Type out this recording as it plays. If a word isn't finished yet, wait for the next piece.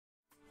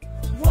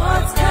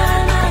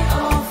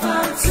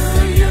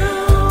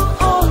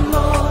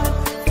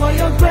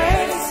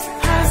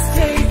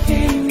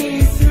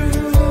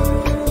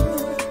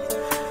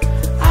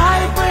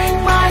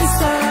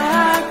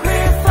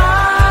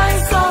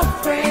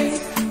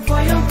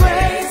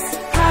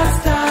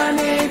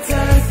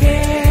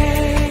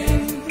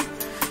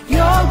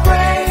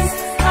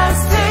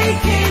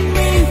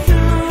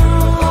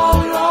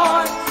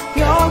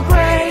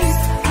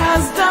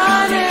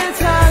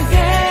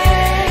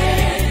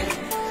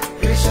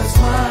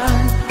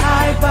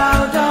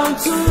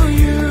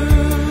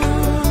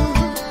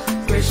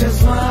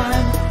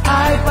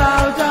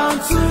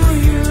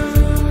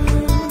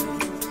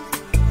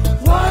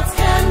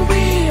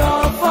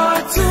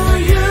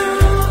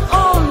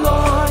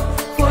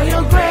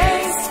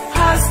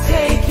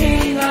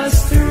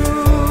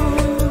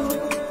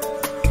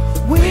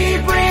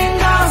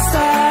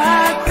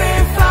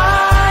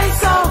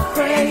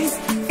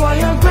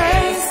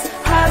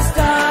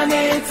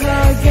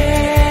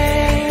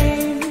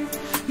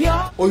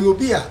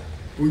oyobia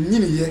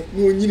onyini ye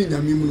ni onyini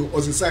nyame mu no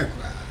osesan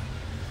kra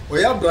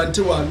oya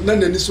brante wa na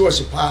nani so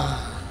ohyepa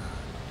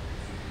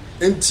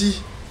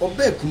enti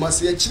obe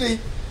kumase ye kire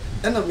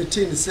ena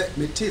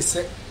mete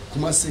se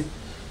kumase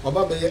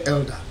oba be ye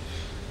elder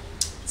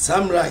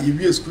samra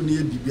yewie school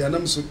ni bibia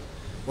nam so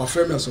wa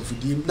frame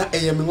asofudim na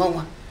eyeme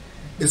nwanwa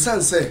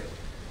esan se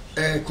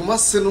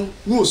kumase no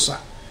no so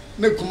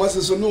na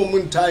kumase so no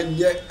munta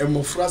nye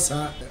emofra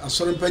sa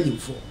asore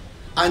mpanyimfo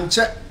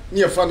anche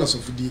ne fa na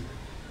sofudi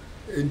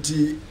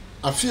enti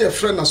afie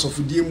frɛ na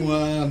sofudi mu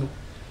ano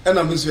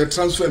ena me so ye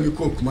transfer me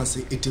ko kumase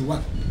 81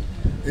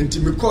 enti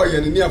me ko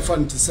ye ne afa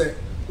nte se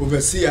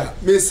overseer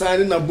me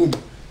sign na boom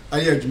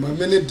aye adwuma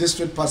me ne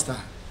district pastor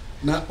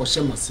na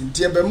ohyemase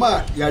enti ebe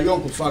ma ya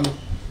yonko fa no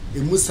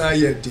emusa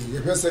ye de ye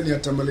hwese ne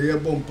atamale ye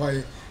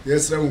bompai ye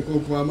sra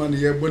nkoku ama ne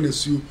ye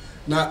bonesu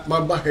na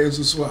maba ha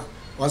ensusu a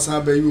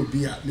wasa ba yi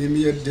obi a me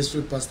ye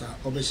district pastor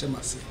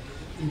obehyemase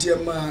enti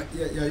ma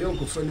ya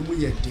yonko fa no mu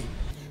ye de.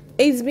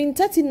 It's been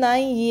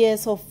 39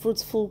 years of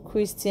fruitful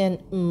Christian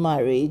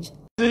marriage.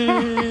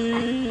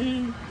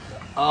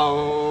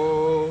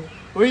 Oh,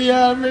 we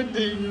are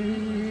ready.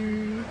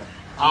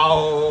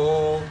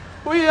 Oh,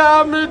 we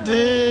are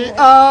ready.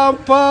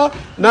 Apa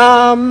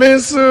na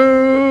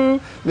misu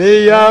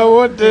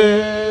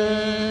miyawode.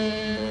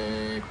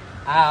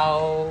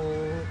 Oh,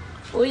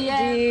 we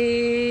are.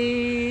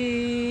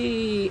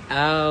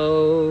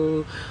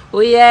 Oh,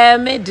 we are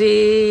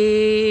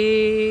ready.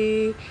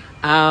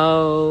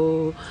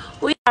 Oh.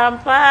 We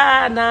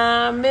ampa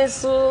na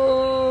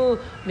mesu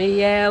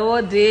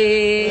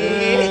miyewode.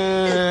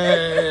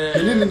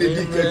 Nini ni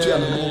dikatu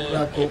ana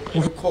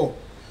mo ko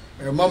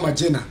mama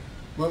Jena,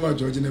 mama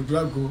George ne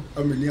Brago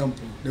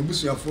Amaniampong na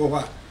busuafo ho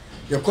a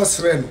ye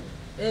kosre no.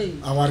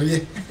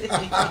 Aware.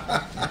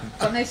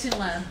 Connection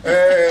man.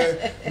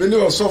 Meni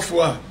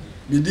osofo a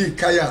bidi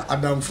kaya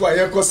adamfo a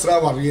ye kosra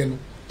aware no.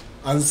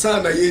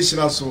 Ansa na ye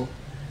hira so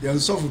ye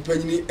nsofo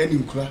panyini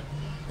animkura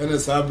ene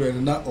sabre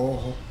na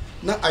oho.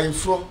 Na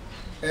ayefro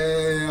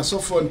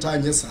asofo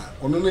ntanye sa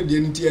ono ne de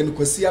nti en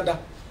kwasiada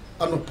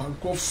anopa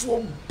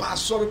nkofo ba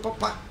sori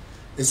papa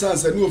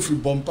esansa ne ofri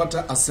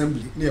bompata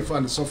assembly ne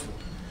efa ne sofo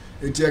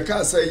enti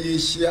eka sa ye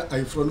hia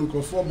ayefro no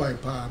nkofo by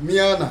pa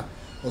miana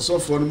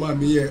osofo no ma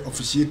me ye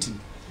officiating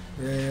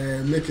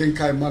making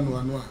kai manu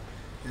anu a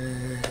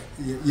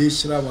ye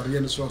hira ware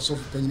ne so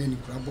asofo panyine ni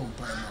kura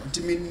bompa na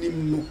enti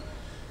minnim no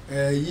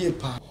ye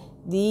pa.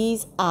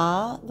 These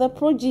are the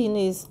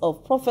progenies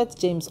of Prophet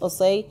James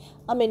Osei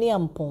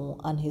Amaniampong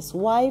and his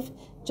wife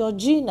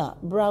Georgina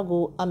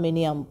Brago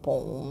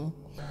Amaniampong.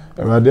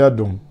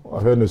 Radiadum,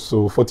 I've been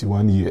so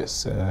 41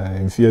 years.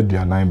 In fear, they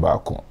are 9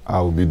 back.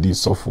 I will be the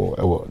software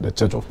the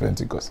Church of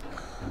Pentecost.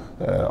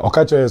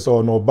 Okacha is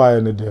no buy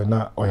any day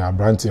na or your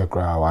brandy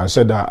crowd. I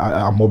said that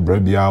I'm more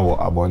brabia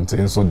or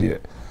abontain so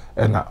dear,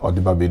 and or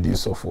the baby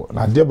software.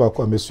 Now, dear back,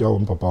 I miss your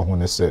own papa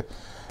when I say,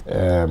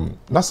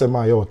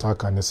 Nasema yo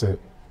talk and say.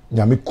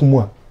 Nyame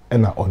kumwa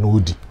ena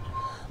onodi.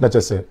 That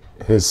just say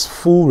his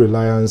full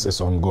reliance is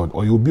on God.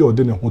 Or you'll be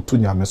ordaining who to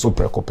nyame so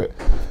prekope.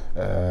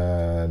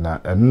 Na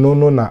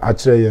no na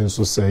achre yen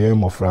so say yen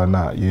mofra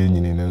na yen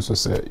nyini so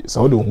say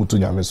so do who to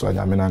nyame so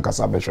nyame na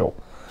nkasa behwe.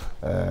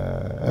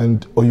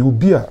 And or you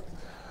be a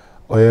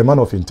man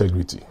of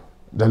integrity.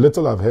 The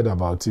little I've heard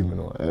about him, you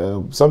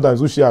know,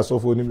 sometimes we share so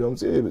for him,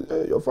 say,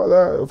 hey, your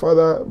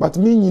father, but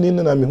me nyini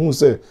na me who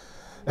say,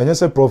 and you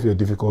say, Prof, you're a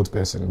difficult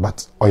person,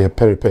 but or you're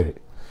peri.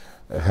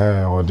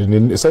 Or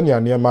the senior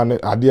near man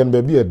at the end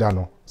baby a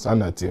dano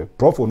sanity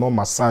prof will no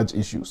massage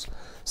issues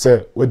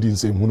say we didn't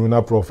say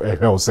mununa prof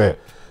say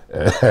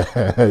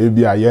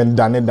be a yen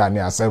dane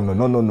assembly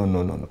no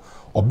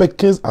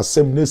obekes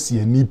assembly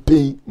see ni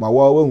pay ma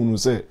wa unu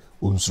say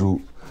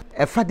unsru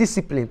e fa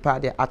discipline pa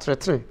de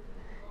atretre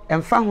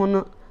emfa ho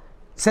no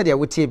said ya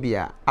wotie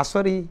bia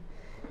asori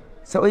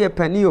say oye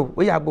panio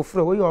oye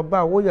abofro oye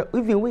oba oye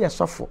even we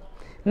sofo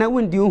na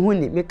wondi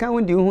uhuni meka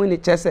wondi uhuni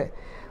chese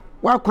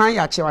wa kwan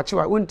ya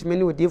chewa wontime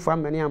ne odifo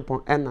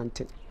Amaniampong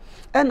enante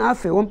ena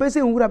afi won pese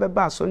nwura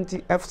beba so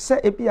nti efse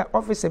ebia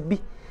officer bi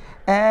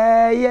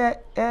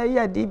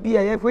ye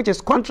DBA which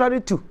is contrary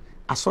to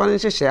asore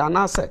nhye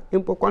anase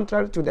impo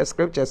contrary to the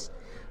scriptures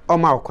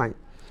oma kwan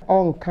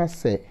onka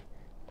se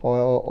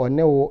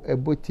one wo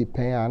eboti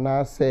pen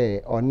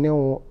anase one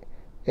wo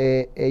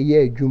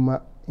ye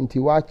adwuma nti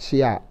wa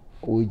che a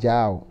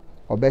ojao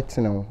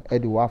obetene e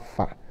de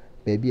wafa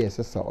baby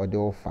esesa ode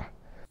ofa.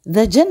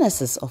 The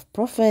genesis of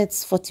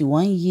Prophet's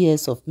 41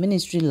 years of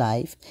ministry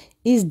life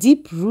is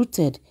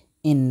deep-rooted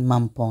in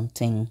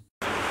Mamponting.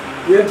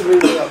 We are doing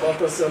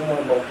about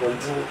someone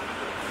Mamponting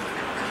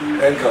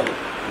and come.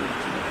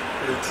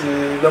 It's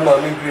the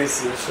Mammy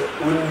Grace, so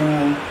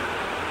only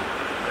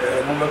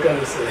Mama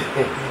can say,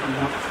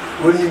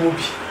 only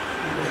movie.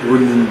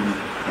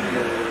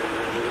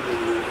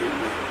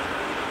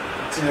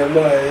 It's a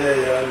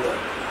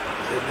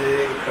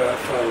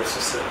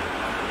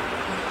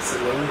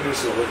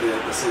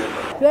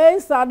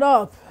praise the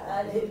Lord.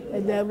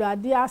 The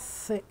radia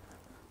say,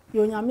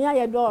 "You nyamia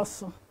ye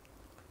doso."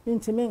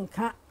 Inti me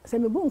nka se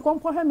me bu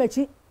nkonko hwe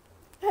machi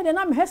e de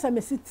na me hesa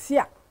me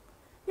sitia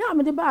ya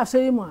me de ba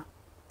asori mu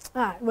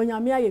a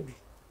wonyame aye bi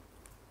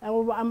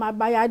ama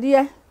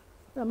bayade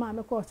na ma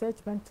me ko Church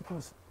of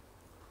Pentecost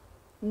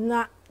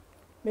na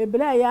me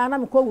bla ya na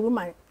me ko wuru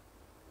man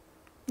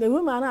na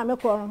wuru man na me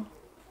ko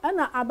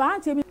ana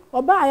abante bi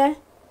obaye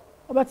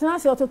obatena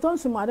se ototon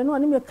sumade no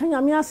me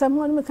kanyame asem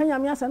no me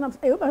kanyame asem na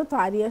e obato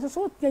ade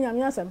so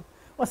kanyame asem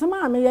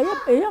osema me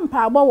ye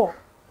mpa agbowo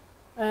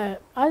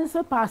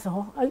anse pass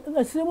ho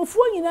asiremu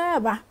fuo nyina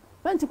ba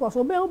Pentecost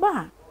obe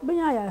oba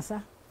benya ya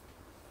asa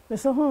me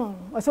so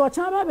o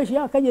chan ba be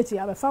hia kanyeti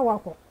abefa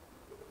wakọ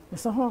me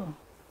so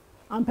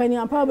ampani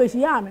ampa be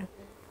hia me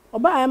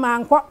oba ya ma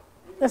nkọ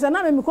ese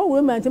na me ko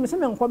wuru man ti me se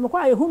me nkọ me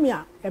kwa ehumi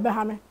a ebe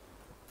ha me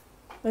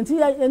nti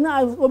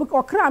na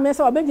okra me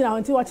se obegina ho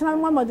nti o chan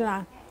me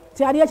modina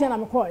ti ade eche na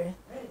me ko e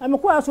me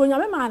ko so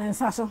nyame ma ne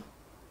nsa so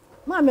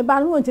ma me ba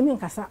no nti me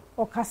nkasa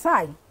o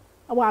kasai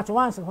awa ato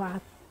wanse ho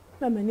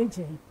na me ni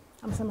je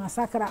am se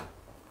masakra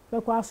be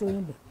kwa so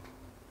yin be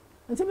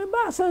nti me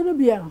ba so no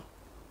bia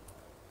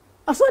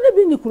aso de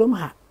bi ni kurom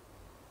ha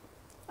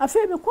afa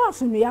me kwa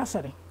so mi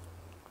asore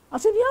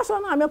aso di aso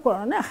na me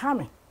ko na ha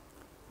me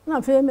na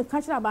afa me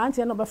ka kira ba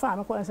anti no be fa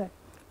me ko se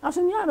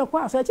aso ni me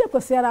kwa so eche ko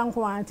sera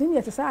nko anti ni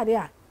ete sa de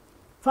a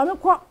fa me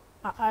ko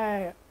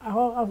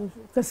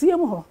kasiye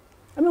mu ho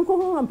ame ko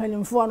hu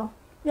ampanimfo no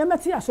ye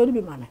meti aso de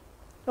bi ma me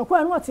ko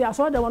anu oti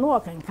aso de wono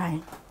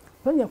kankan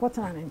pe ye ko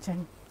tana ne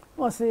nchen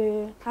o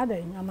se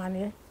adan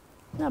amane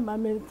na ba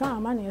me ka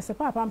amane se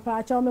papa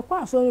mpa cha me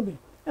kwa aso no bi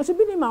eso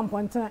bi ni ma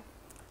mponten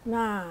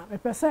na me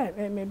pese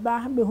me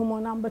ba be humo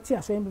na mbati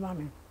aso bi ma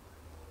me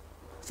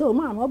so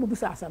ma ma obubu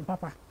sa asam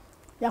papa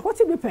ya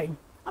kwoti bi pen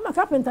ama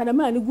carpenter na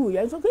ma ni gu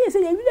ye so ke ye se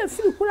ye wi na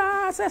firi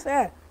kura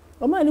se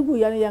o ma ni gu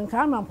ye ye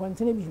nka ma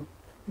mponten bi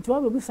nti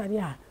obubu sa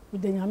dia me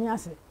de nyame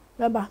ase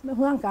be ba me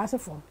hu anka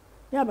asefo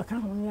ya be ka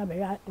ho ya be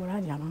ya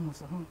ora dia ma mo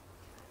so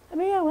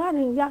ebe ye ora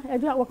ni ya e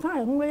dia wo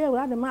kan hu ye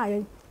ora de ma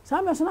ye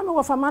sa me so na me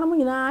wo fa ma no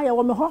nyina ya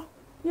wo me ho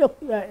ye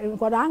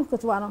nkoda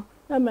ankoto ano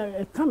na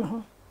me ka me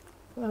ho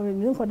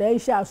ni nkoda ye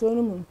sha so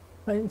no mu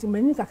nti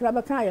mani kakra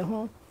be kan ye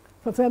ho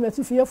fa fa me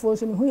tu fie fo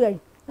so me hu ye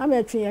na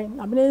me twe ye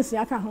na be nsi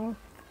aka ho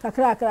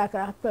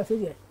kakra pa fe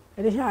ye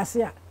e de sha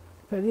ase a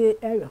fe de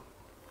eyo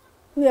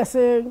ni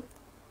se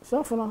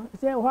so fo no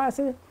je ho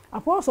ase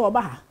apostle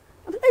oba ha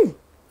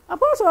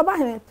apostle oba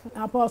he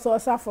apostle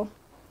safo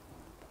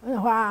na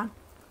ho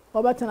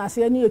obatana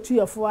se ni etu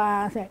yefo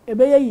a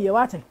ebe ye yiye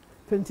wate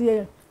penti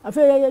ye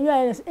afa ye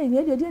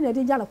ye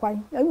de jana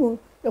kwan enu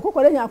ye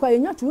kokore nya kwa ye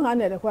nya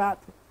 200 kwa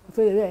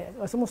afa ye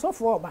osemo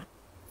sofo oba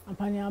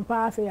ampani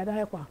ampa afa ya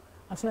da kwa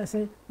aso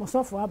se mo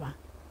sofo aba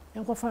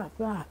enko fa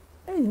pra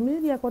me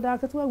dia koda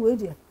aketwa we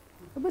dia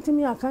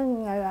obetimi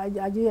akan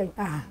aje ye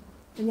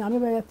nya me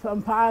be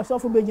ampa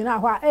sofo be gina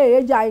kwa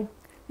ye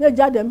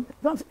jadem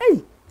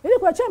ele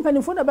kwa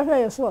champion fo da be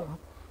ye so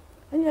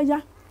enya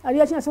ja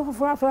ade acha sofo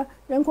fra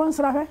ye nko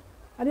nsra hwe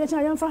ade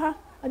acha ye mfa ha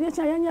ade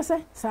acha ye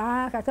nyese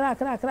sa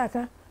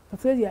kakra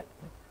afedia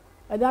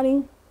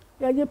adani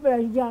ya je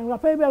pe jan wa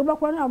pe be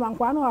gbakwa na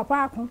amankwa na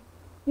apa akon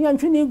ni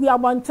antwi ni gu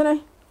abontere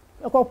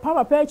ko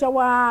papa pe cha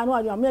wa no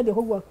ade am de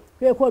kogwo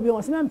pe ko bi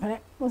won se mempene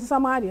won se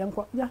sama ade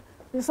enko ja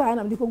isa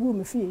na de kogu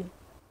me fie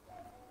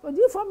odi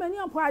fo mani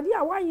ampo ade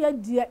a wa ye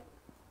die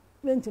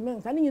mentime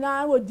nka ni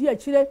nyina odi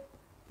akire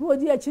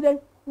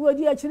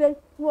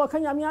wo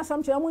kanya mi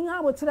asam che munya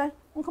abotre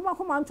nkoma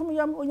koma ntom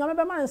yam onyame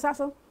be man nsa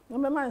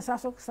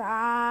so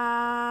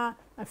sa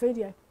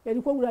afedia ye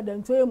di kogura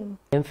danto emu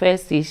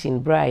first station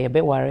bra ye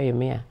be ware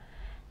me a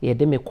ye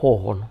de me call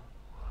ho no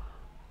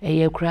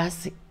ye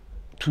krasi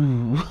tu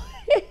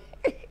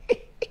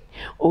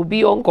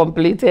obi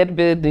uncompleted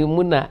building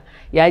muna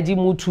ya ji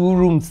mu 2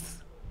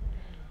 rooms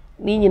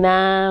ni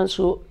nyina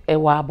so e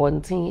wa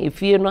abonten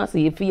efie no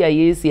ase efie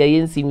ya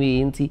yensi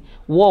nwe nti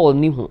wall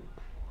ni ho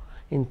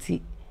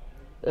nti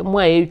mo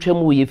aye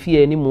twam wo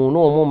efie ni mu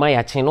no mo ma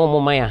ya chen no mo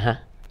ma ya ha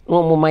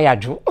no mo ma ya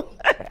dwo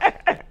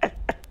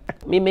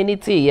me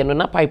meniti ye no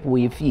na pipe wo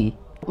efie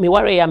me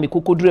ware ya me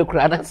kokodure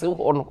kura na se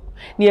ho no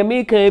ne ya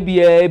me ka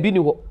bia bi ni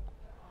ho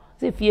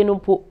se fie no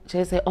po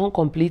che se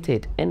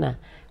uncompleted ena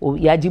o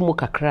ya ji mu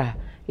kakra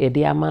ye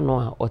de ama no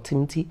a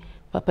otimti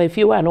papa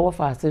fie wa no wo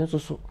fa ase nso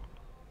so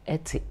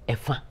eti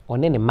efa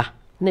one ne ma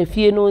na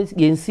fie no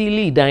yensi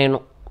li dan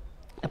no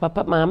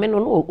papa maame no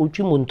no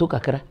otwi monto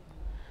kakra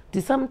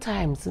ti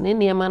sometimes ne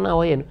ne ma na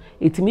wo ye no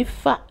etimi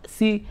fa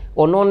si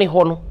ono ne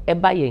ho no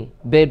eba yen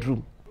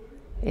bedroom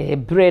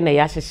bre na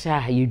ya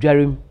hyehya ye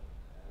dwarem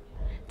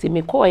ti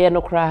me ko ye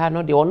no kra ha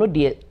no de ono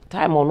de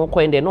time ono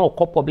ko ende no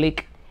ko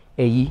public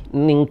eyi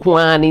ni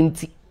nkoa ni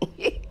nti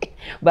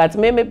but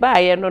me ba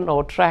ye no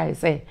no try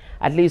say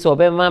at least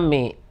obema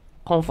me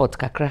comfort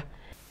kakra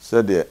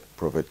said the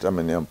prophet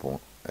Amaniampong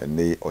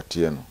ne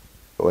otie no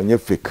onye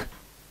fake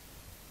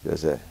je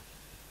say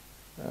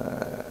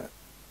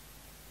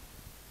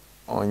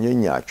onye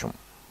nyatwum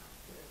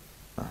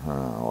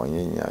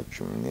onye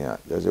nyatwum ne a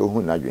je say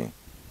ohu nadwen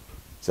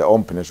say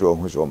ompene so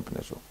ohu so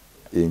ompene so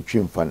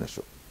entwi mfa ne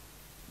so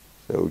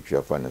say otwi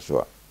afa ne so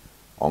a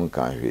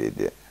onka hwe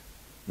de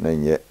na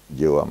nye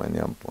J.O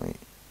Amaniampong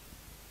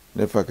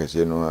nefa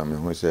kase no a me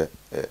ho se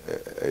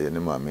ne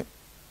maame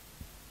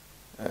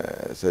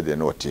said the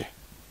note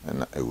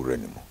na ewura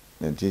ni mu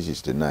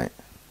 1969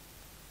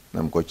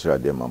 na mko kira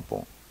de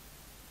mampon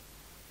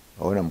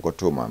na mko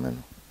to maame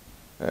no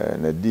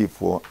na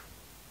difo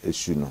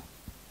esu no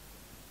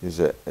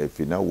ise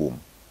efina wom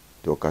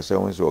to kasa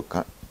won se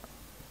oka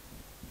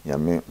ya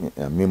me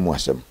mu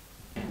asem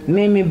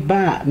me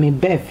ba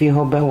fi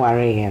ho be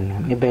ware ye no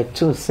me be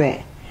to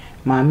se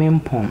maame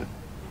mpon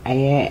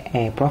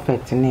aye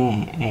prophet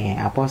ne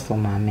apostle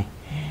maame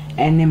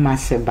ene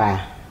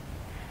maseba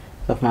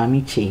of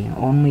mamichi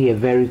on me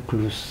very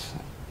close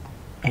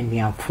and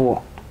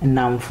yafo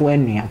namfo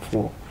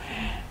anuafo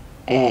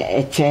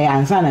che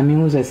ansa na me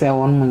hu se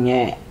on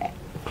munye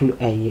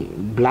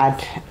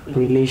blood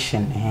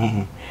relation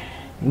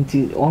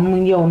nti on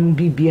munye on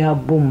bibia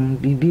bom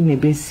bibi ne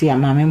besi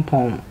amame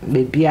mpon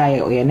bebia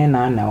ye ne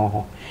na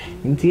ho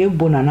nti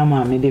ebo na na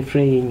maame de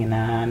frɛ ye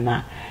nyina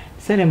na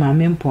se de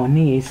maame mpon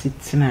ne ye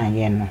sitina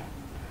ye no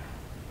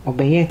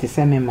obeye te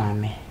se me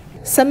maame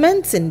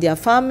cementing their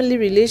family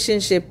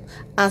relationship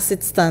as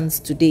it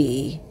stands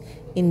today.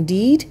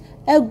 Indeed,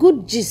 a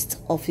good gist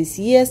of his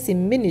years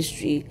in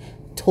ministry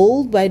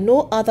told by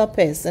no other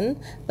person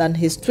than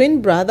his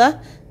twin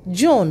brother,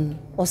 John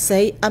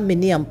Osei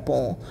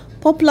Amaniampong,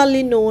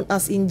 popularly known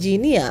as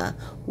Engineer,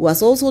 who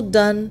has also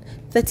done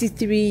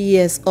 33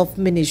 years of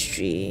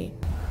ministry.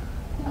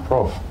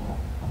 Prof,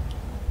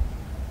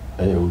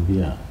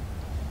 Ubia,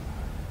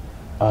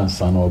 and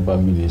son of a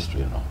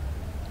ministry, no.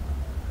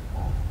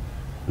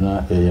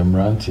 Na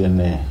mrantie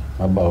ne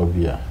aba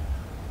obia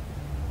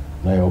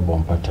na ye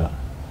obompata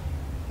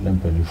na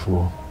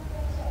mpanifo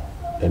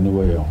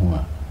anyway ho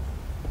a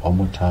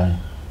omutai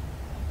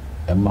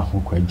emma ho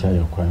kwagya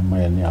ye kwan ma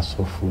ye ne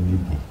asofo ni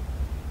bi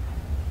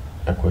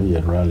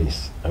ekoye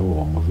rallies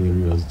ewo mo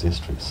various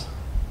districts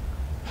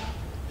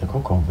eko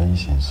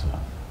conventions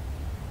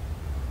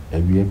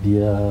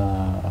bia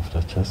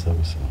after church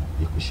service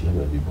ikushia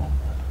ba bibon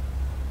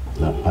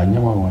na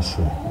anyama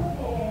wase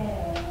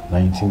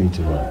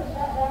 1981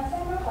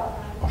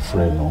 a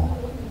friend no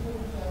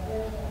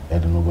I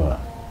don't know about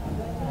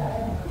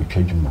we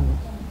change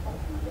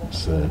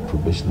so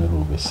probationary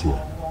overseer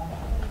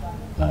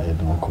na I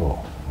don't call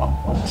one.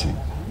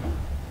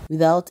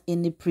 Without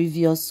any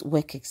previous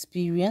work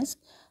experience,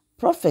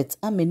 Prophet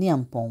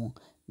Amaniampong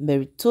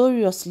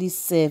meritoriously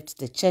served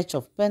the Church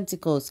of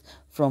Pentecost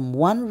from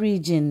one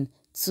region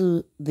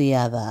to the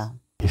other.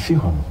 If you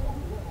want,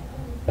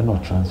 I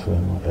not transfer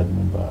no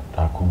Edinburgh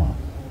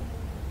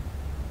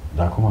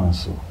Dakuma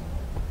so.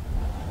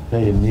 A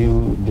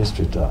new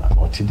district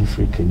or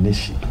Tidifric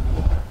nation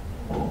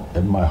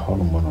and my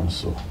hormone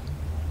so.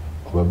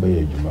 Whereby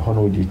you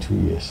may 2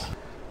 years.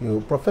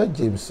 You Prophet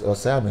James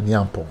Osei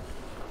Amaniampong.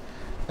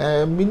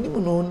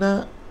 Minimum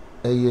na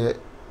a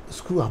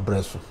school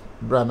abreso.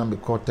 Brana be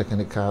called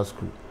technical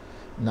school.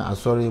 Na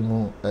sorry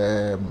mu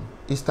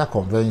Easter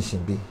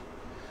convention be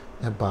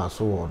a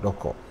baso or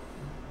doko.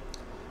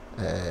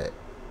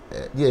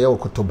 Yeah,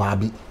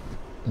 Okotobabi.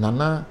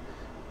 Nana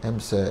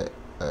say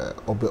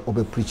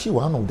obe preachy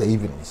one of the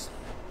evenings.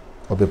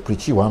 Obe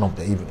preachy one of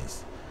the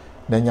evenings.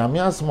 Then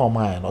Yamia small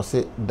mind or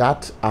say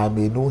that I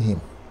may know him.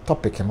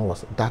 Topic and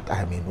was that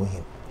I may know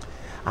him.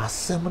 As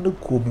seminal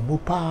could be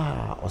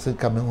mupa or say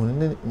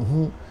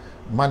coming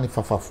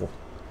manifafafo.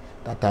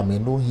 That I may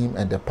know him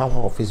and the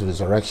power of his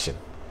resurrection.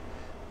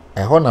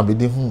 I honor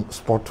be him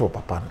sport to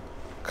papa.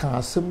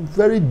 Can seem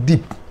very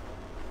deep.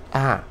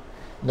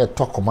 Let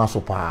talk maso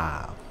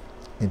pa.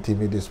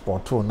 Intimate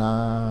sport to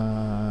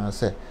na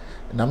say.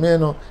 Na me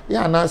no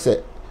ya na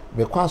se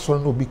me kwa so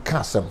no bi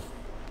kasem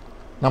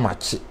na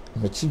machi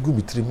gu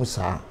mitri mu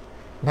saa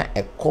na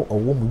ekọ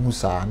owo mu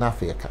saa na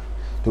afeka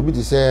to bi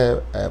say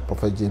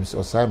Prophet James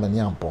Osei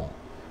Amaniampong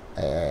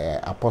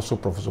apostle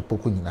professor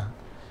Pokunyina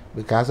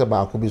because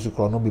about ko bi su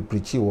no be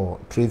preach wo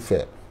trade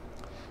fair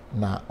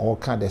na all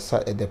kind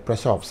the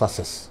pressure of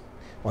success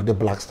or the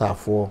black star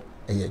for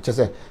just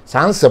say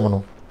sansem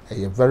no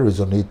very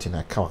resonating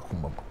na ka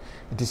wakumam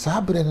it is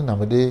happening na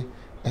me dey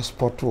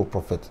export to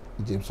Prophet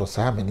James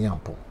Osei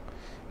Amaniampong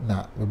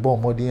na me bo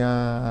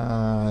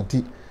modia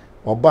ti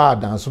oba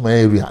dance my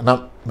area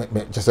na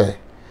me just say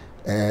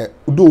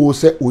do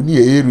say oni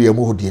area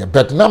mu de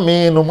but na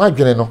me no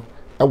madwene no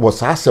e wo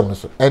saasem no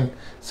so and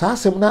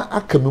saasem na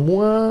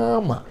akamimu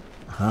ama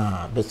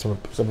be some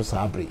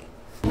sabre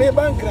me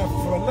bankra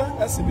from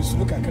na asemi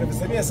sulu kakra be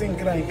sami asen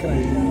kran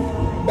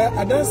but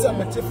adansa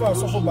matefa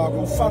so for ba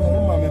ko fa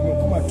no ma me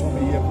kuma to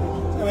me ye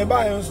me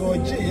ba yon so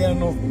je ye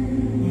no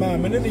ma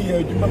menene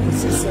ye adwuma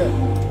prosese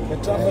the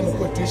travel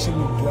quotation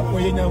o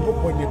ye nyampo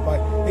ponipa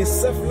a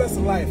selfless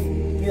life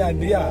ya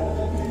dia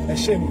a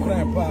shame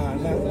cry pa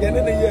na ye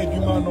ne ye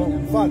adwuma no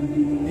in fact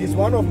is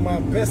one of my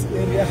best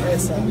area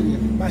hesa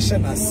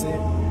machine ase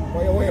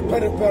o ye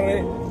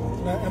pere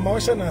na ma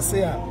machine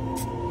ase a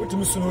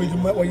otumi so no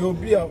adwuma o ye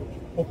obi a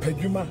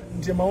opadwuma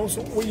ndi ma won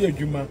so o ye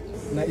adwuma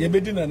na ye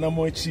bedi na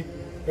namo achi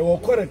e wo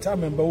correct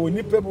member wo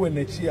nipa bi wo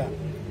na chi a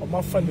o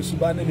ma fa ne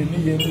suba na ne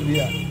ye ndu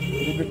bia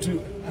Obetu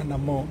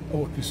anamo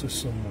o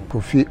Kristosomo.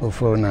 Kofi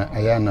Ofrona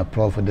ayana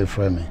prof de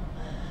frame.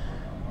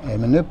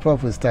 Me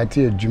prof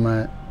started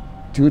Juma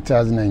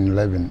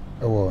 2011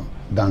 or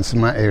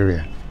Dansma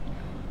area.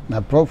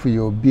 Na prof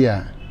yo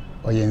bia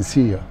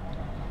oyensiyo.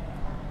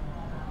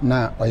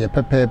 Na oye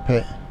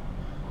pepepe.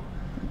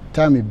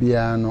 Time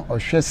bia no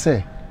ohwe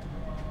se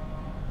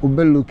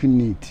ube looking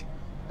neat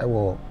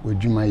ewo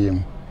odwuma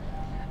yem.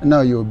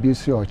 Na yo bi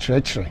so o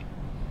kyerɛkyerɛ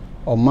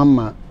o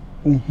mama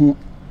uhu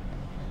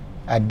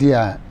ade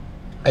a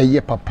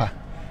eye papa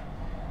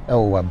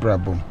ewo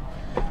wabrabom.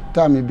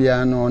 Time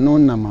bia no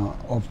nam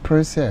o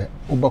prese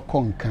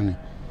ubakɔ nkan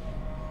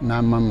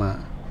na mama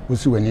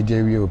usu wani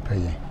je wi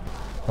opeye.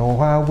 O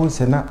wa wo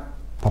se na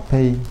papa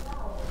yi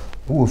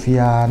wo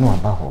fia no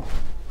aba ho.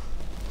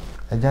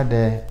 Eja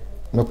de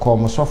me kɔ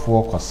mo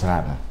sɔfo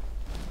kɔsra no.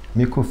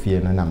 Me kɔ fie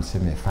no nam se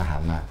me fa ha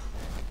na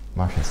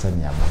ma hwɛ sɛ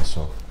ne aba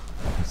so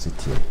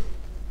apositie.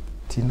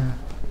 Tina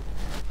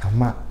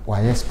ama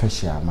why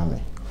special mama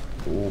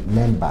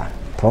member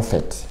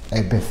prophet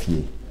ebe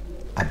fie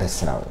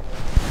abesra wo.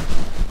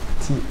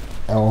 Ti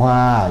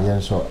ewa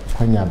yen so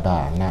kwanya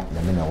ba na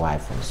me na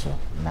wife so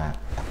na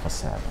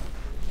akɔsra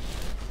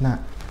no. Na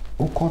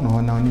ukɔ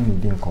no na oni ni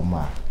din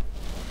kɔma a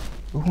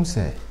ohu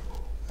sɛ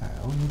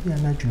oni bi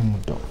anadwene mu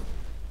dɔ.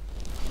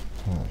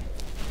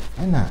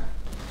 Ana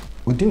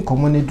udin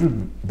kɔmɔ ne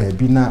duru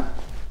baabi na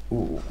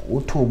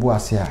woto obo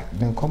ase a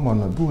den kɔmɔ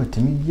no bi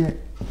watimi ye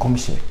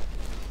kɔmhye.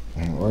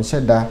 O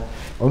hyɛda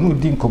ɔno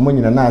udin kɔmɔ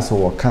nyina na ase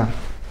wɔka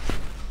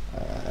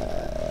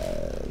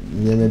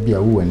nyeme bi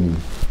a wo ani.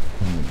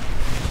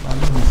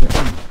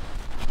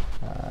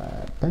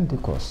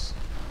 Pentecost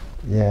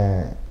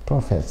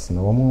prophets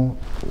no wo mu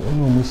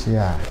hye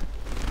a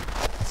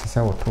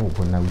asesa woto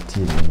obo na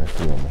wutie ne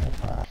mefe wo ho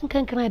pa.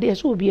 Nkankana de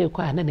so obi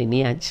ekwa na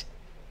nani age.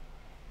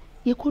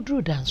 Ye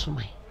kodru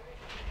dansomai.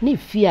 Ne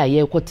fie a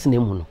ye kwotene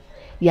mu no.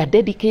 Ya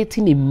dedicate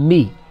ne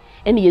May.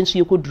 Ene yensu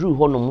ye kodru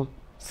ho no mu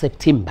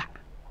September.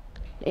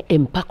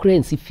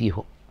 Empakrensi fie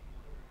ho.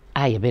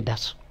 Aye beda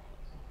so.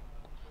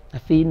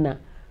 Afi na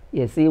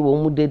ye say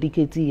wo mu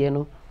dedicate ye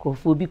no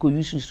kofo bi ko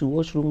yususu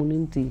washroom no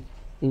nti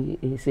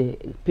se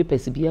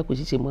papers bi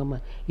akosiche mama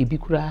ebi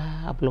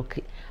kura block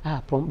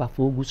plumber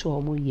fo ogu so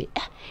omo ye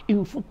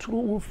infuturo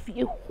wo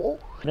fie ho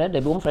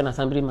brother bi wo friend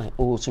assembly man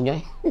o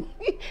sunyan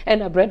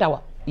and a brother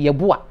wa ye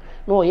boa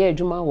no ye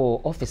adwuma wo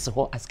office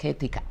ho as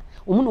caretaker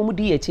omu no mu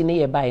di echi ne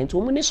ye bae nti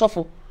omu ne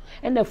sofo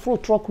and the full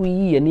truck we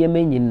yi ne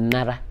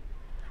nyinara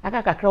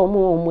aka kakra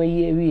omu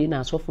ye wi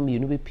na sofo me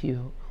no be pie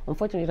ho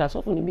unfortunately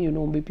sofo ne me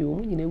no be pie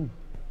omu nyina wu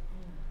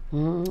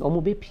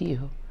omu be pie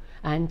ho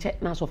and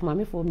check na of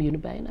mama for me you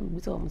buy na me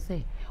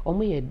say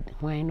omo ye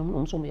hwan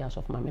no so me ya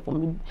of mama for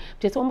me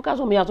tete omo ka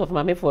so me ya of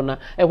mama for na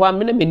e hwa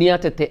me na meni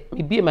atete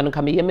me bie ma no ka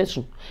me ye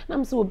mesu na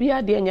me say obi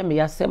ade anya me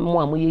ya sem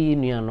mo amoye ye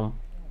nuanom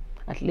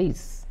at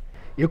least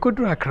ye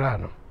kodru akra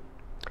no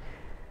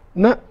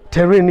na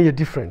terrain is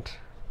different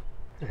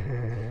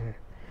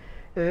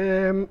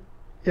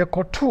ye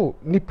koto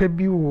nipa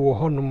bi wo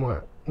honom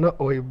a na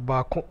oy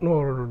ba ko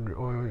no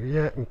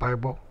ye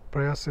mpaibo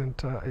prayer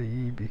center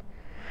eyibi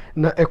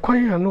na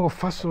ekwan ya no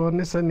ofaso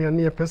ne se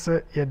ne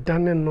pese ye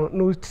dane no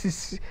no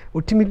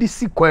otimi di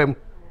sikwam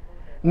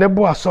ne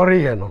bo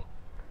asori ye no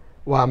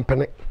wa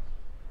mpene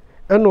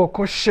ena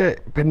okɔhye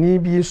pani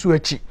bi nso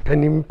achi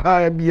pani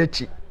mpa bi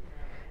achi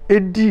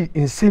edi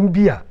nsem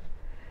bi a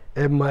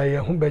ma ye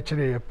ho be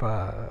kire ye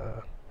pa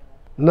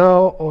na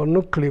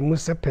ono klemu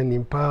se pani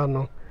mpa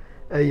no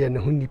ye ne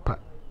ho nipa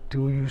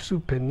to yusu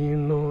pani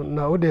no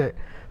na o de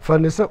fa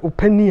ne se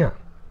opani a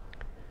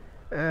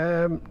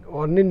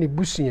one ne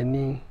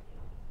busuani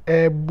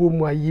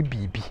bomu ayi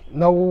bibi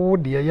na wo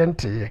de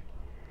yente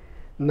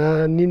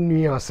na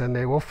ninu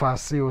asene wo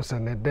faase o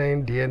sene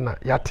den de na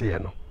yate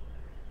no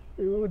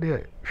wo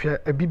de hwe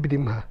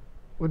abibirim ha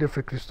wo de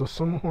fe Kristo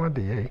som ho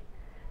de ye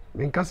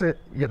menka say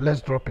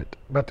let's drop it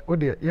but wo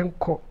de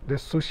yenko the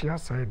social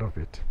side of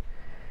it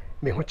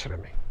me ho kire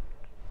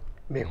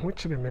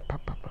me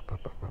papa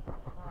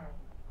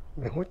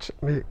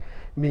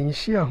me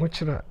nshia ho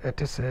kire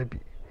etesa bi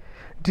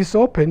this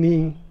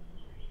opening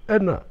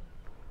ena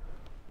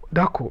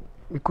dako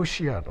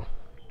mikoshia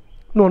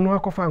no no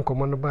akofa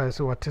nkomo no ba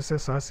so what say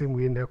asem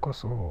we na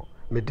ekoso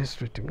me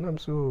district nam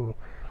so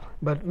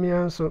but me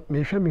anso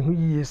me hwe me hu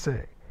yiye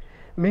say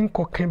me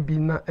nkoka bi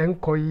na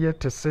enkoye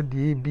tese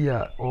de bi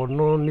a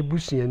ono ne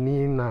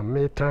busuani na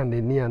meta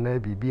nani ana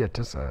bibi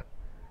etesa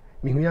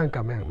me hu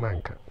yanka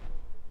manka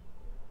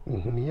me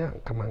hu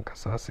yanka manka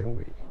sa asem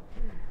we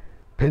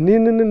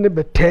penini ne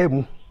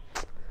betem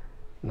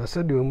na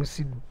se de omu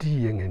si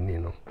di yen ani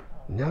no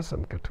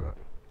nyasam ketwa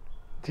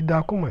ti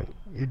da kuma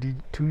yedi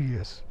 2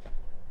 years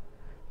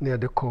near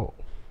the call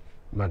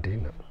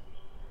Madina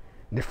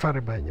ne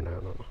farba nyina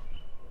no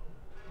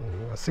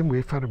asem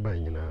we farba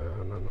nyina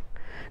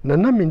no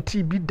na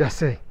menti bi da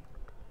se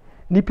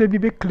nipa bi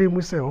be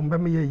claim se omba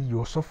me yi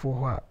osofo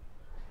ho a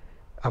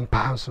ampa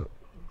hanso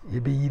ye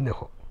be yi ne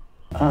ho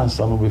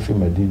some we fi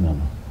Medina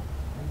no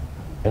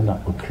and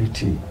a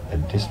create a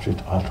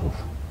district out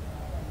of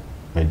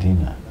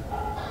Medina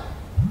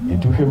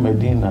Into him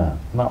Medina,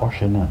 na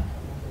Oshana,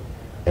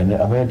 and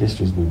the other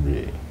districts will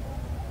be.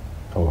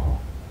 Oh,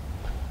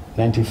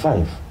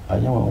 95. I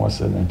know when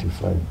was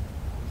 95.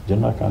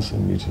 General Council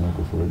meeting of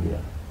Koforia,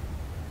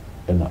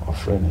 and our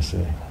friend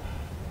say,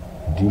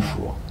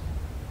 D4,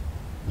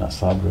 na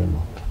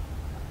Sabreno,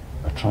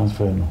 a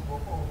transfer no,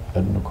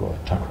 and no call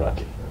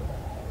Takradi.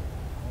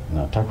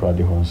 Na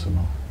Takradi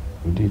Honsono,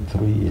 we did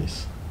 3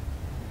 years.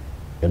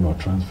 And no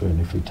transfer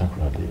ni free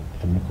Takradi,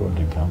 and no call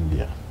the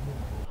Gambia.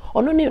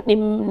 Ono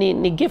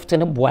ni gift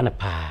na buana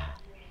pa.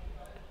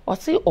 O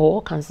say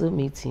all council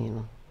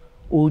meeting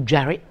o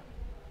dware.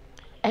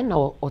 And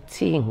now o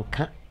te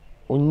nka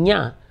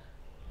onya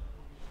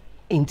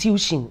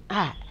intuition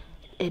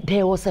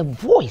there was a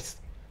voice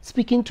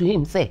speaking to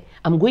him say,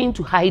 I'm going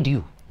to hide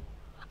you.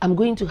 I'm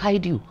going to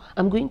hide you.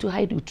 I'm going to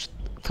hide you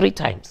 3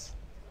 times.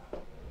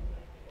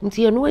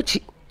 Nti eno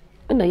echi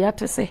na ya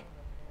te say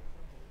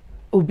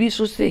obi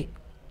so say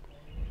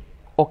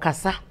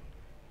okasa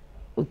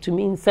to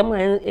mean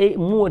someone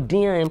more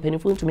dear and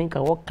painful to make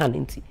a walk can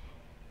into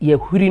ye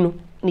hurino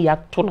ni ya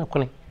tona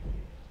kone.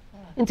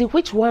 Into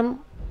which one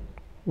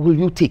will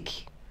you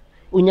take?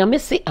 Unyame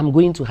say I'm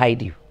going to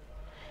hide you.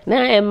 Na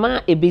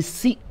ema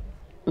ebesi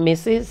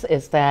Mrs.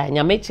 Esther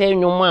nyame che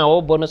nwoma a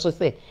obo no so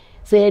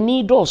say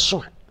ni do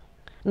so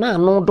na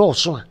no do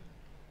so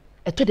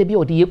eto de bi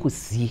ode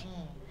yekosie.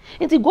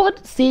 Into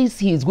God says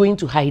he is going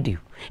to hide you.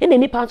 And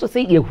any part so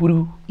say ye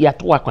huru ya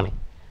to akone.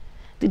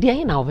 Did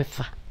ye na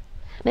obefa?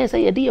 Na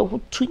say ye de ye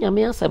ho tu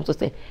nyame asem so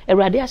say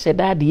Awurade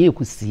ahyeda de ye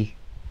kusie.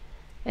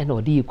 E na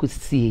ode ye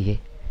kusie ye.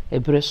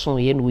 Ebre so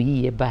ye no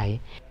yi ye bae.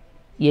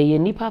 Ye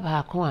nipa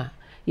ba ko a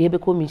ye be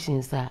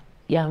commission sa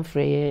ya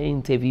mfre ye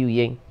interview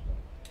ye.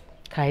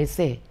 Kai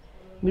say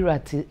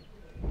mirati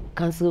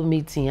council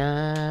meeting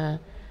and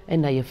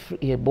na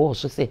ye boss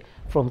so say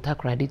from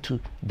Takradi to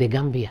the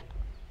Gambia.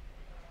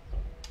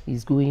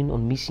 He's going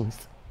on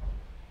missions.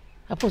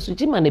 Apostle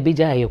Jim and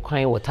Ebeja ye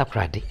kwan wo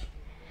Takradi.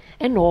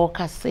 And all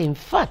can say, in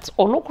fact,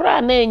 or no cry,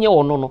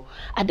 no.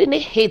 I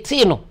didn't hate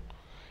no.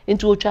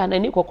 Into a channel,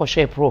 and you could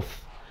share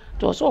proof.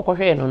 To also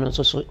share no,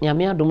 so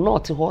Yamia do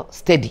not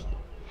steady.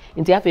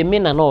 Into have a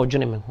men and all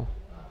journeyman.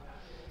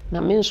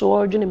 Now, men so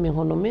all journeyman,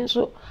 no men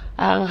so,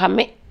 and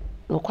hame,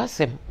 no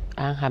quasem,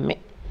 and hame.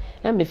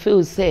 And me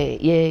feel say,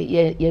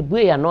 ye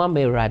boy, and no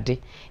me raddy.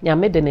 Ya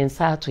made an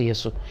answer to you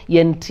so.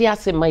 Ye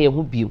ntiase my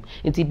hubium,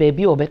 into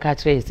baby or becca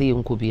trace,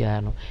 uncle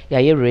Biano. Ya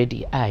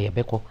ready, I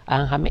beko,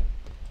 and hame.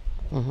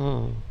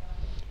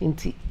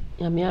 Inti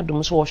nyame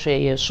adom so wo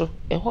hwe ye so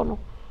e ho no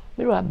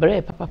mero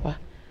abre papa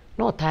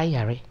no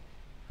tayare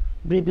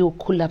bre bi o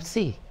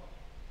collapse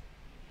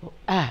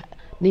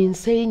ne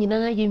nse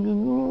nyina ye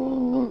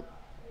nyunu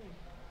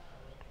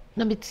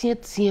na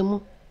metie mu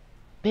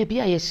baby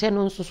a ye hye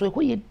no nso so e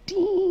ho ye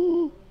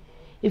din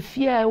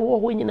efia e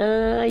wo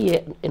nyina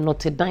ye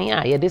notedan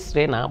a ye de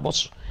sre na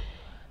aboso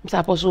msa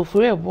apostle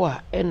fure bo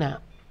a e na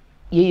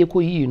ye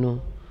koyi no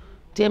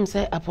tem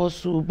say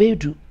apostle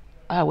bedu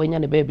when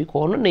you're baby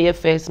call no your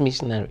first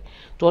missionary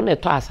to on a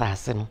to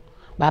asase no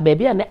ba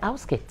baby and the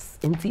outskirts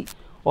nti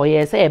or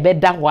ye say e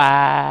beda wa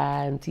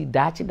nti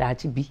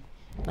dachi bi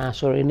na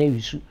sorry na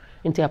wisu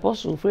nti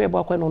apostle free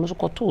bo akwa no so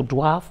koto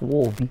dwarf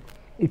wo bi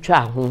etwa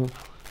ho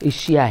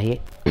ehia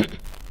ye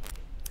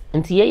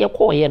nti ye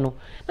call ye no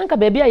nanka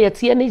baby a ye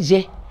tie ne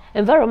je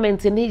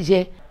environment ne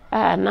je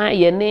na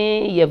ye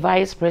ne ye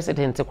vice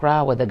president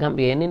kra with the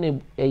Gambia ne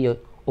ye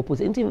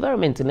opposite nti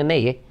environment ne na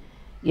ye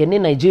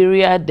Yene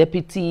Nigeria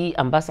Deputy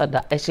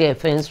Ambassador Eshe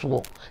Fence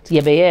wo ti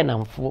ye beye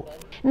namfo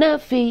na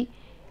afi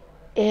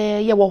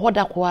ye wo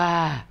hoda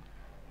kwa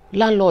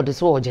landlord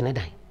so ogene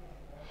dan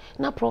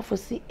na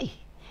prophecy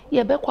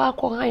ye be kwa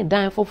han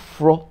dan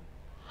foforo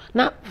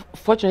na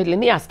fortunately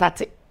ne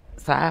start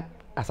sa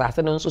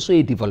asase no so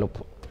e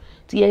develop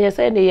ti ye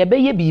say ne ye be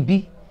ye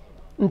bibi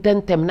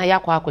ntentem na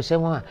yakwa akohye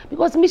ho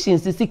because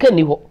missions sika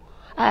ni ho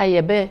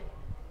ye be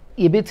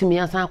ye betimi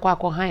asan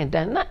akwa han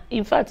dan na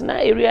in fact na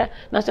area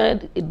national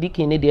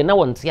deacon ne de na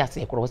wonte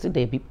ase ekro se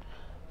da bi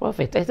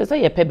prophet I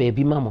say ye pe ba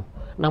bi mamo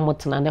na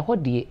motena ne ho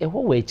de e ho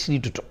wa achiri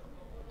dudo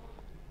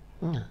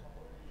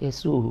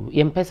yesu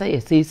ye mpesa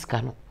ye say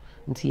sika no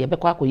nti ye be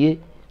kwa akoye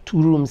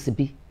 2 rooms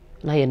bi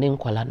na ye ne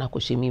nkwala na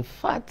akohye mi in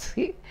fact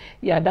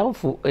ya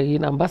danfo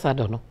in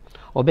ambassador no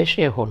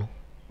obehwe ho no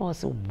I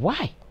say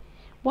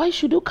why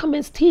should you come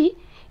and stay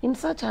in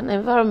such an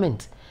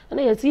environment? And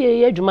I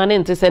see a human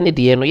into send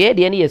it no, yeah,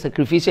 the any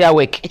sacrificial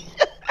work.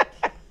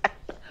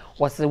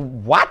 Was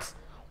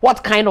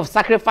what kind of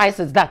sacrifice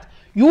is that?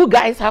 You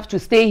guys have to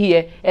stay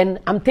here and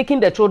I'm taking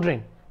the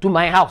children to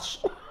my house.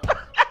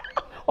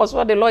 Also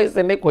what the law is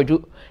make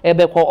do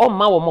ebe ko o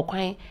ma wo mo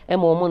kwan e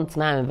mo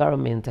ntna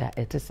environment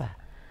it is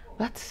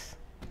but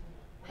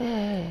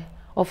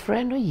of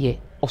friend ye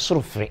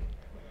osoro free.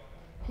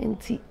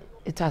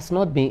 It has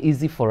not been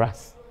easy for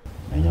us.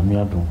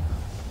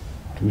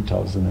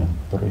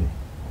 2003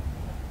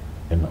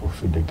 and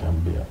off the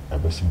Gambia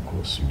ebesin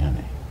ko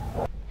sunyane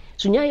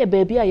sunyane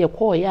baby a ye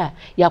call ya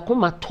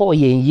yakoma to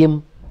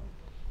yem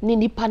ni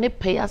nipa ne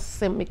pay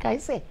asem me kai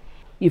say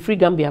free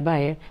Gambia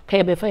by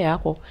Kaya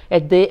Befayako,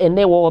 at the and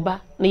they were over,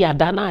 near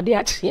Dana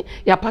Diachi,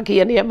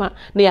 Yapaki and Yama,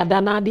 near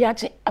Dana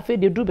Diachi, I feel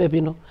the do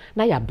baby no,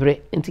 na ya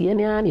bre, and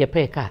Tiania, your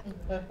peka.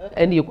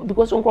 And you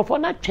because Uncle for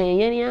not chain,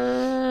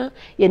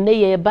 ye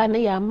nay ba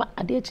yama,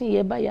 a deachin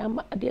ye by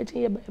yama, a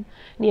deachin ye by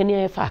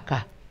near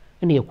Faka,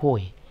 near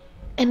Koi.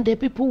 And the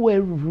people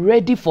were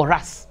ready for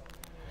us.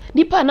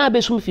 Nipa na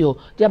besumfio,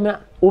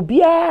 Jama,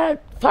 Obia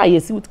fire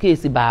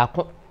suitcase back.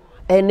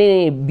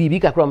 Any bibi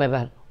kakra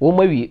meba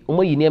omo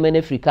yi niam na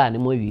Africa ne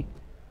mo wi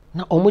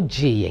na omo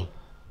gye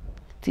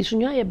ti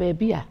sunwa ye ba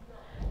bia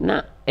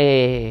na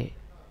ye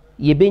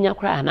benya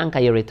kra na nka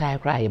ye retire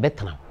kra ye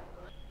betena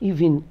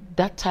even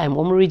that time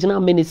omo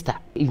regional minister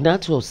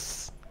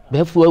Ignatius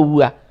befu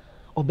awua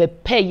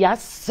obepe ya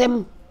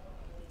sem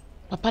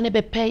papa ne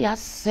bepe ya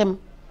sem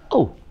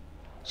oh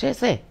she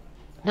say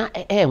na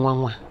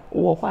nwanwa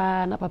wo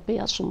kwa na papa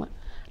ya suma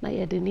na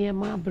ye de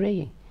niam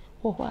abreye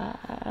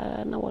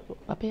na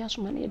papa ya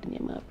suma na yedine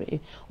ma bre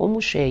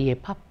omuhwe ye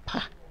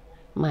papa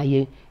ma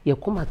ye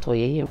komato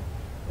ye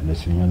na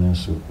sunya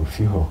nso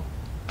ofi ho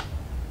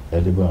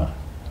ediba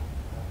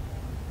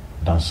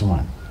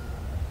dansuman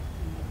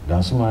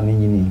ni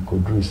nyini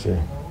kodru se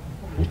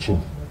echi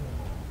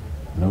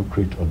no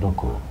create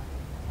odoko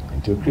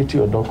into create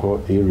odoko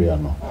area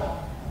no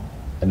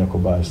ene ko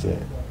ba se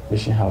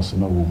mission house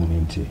no wo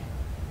muninti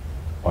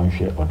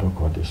onhwe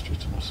odoko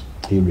district no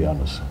area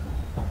no so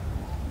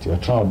to a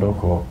trial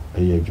doko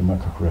a year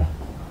Jumakakra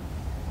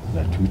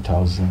in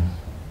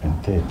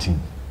 2013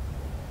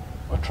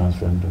 or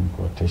transferred them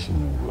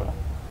quotation.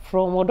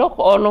 From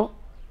Odoko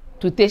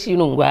to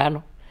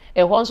Tessinunguano,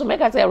 a once make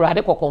us a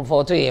radical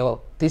comfort to you,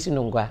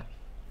 Tessinungua.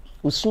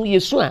 Usu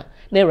Yesua,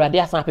 ne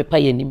radia sampe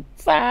payenim,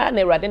 far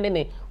ne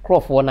radene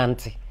crop one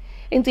auntie.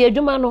 Into a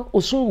Jumano,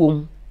 Usu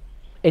womb,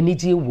 a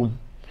niji womb.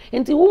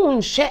 Into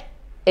womb shed.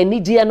 And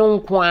Nidia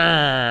non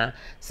qua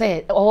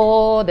say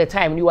all the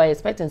time you are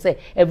expecting say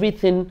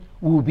everything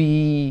will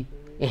be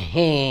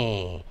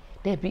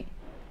there be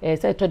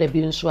say to the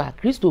being so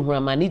Christo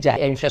manager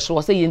and so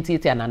say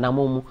yenti and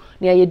anamomu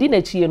near ye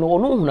dinner chi no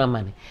no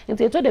hunamani and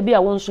to the be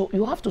a so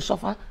you have to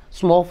suffer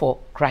small for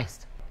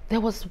Christ.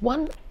 There was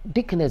one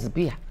deaconess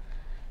beer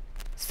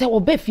say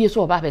obe fie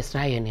so oba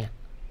bestra ne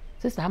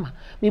sister ama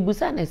me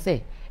busa na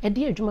say e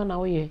dey adwuma na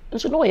wo ye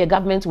nso no ye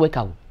government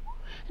worker.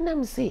 And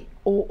I'm say,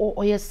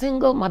 oh, a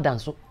single madam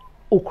so,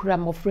 okra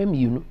mo frame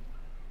you know.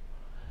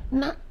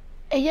 Na,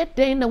 yet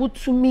then na would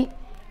to me,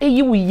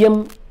 you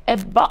yem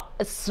eba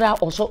sra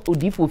also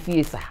odifo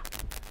fiesa.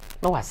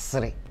 No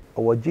asre.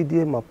 Owo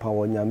gidie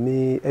mapawo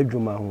nyame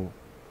adwuma ho.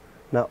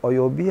 Na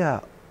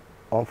oyobia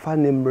onfa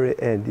nemre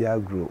and dia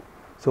grow.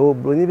 So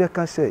broni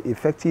beka say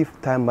effective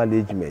time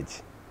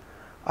management.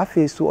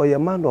 Afi so oye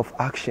man of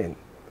action.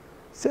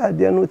 Say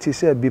ade no ti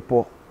say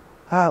bipo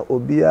ha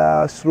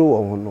obia sro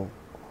wo no.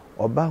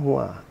 Oba ho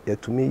a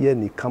yetumi ye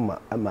ni kama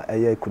ama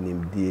eye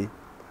kunimdie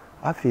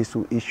afi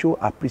so e show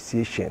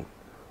appreciation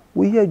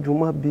we ye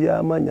dwuma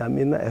bia ma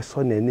nyame na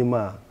eso na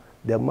anima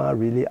the man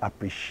really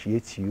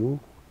appreciate you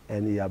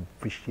and he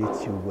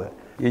appreciate you well.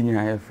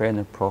 Yenya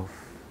friend Prof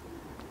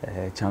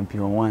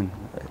Champion 1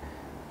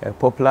 a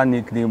popular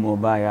nickname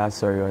oba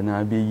sorry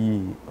na be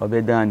yi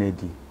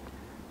obedanedi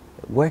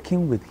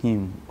working with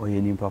him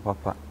oyeni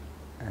papa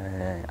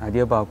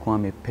ade ba ko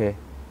me pe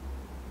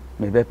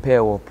be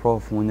wo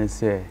Prof won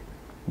say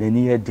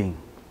nani hedin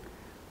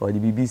or the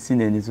BBC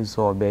nani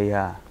so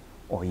obeya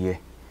oye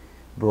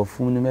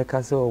brofu no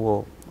meka say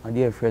wo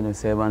ade friend of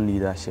servant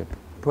leadership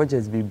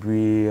projects be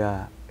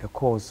bria a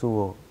course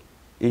so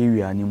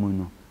area ni mu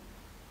no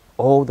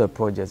all the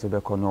projects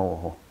obe kono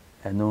ho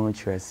eno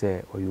chere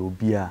say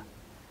oyobia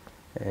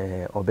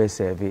obe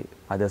serve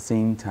at the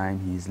same time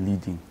he is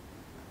leading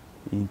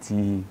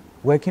into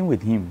working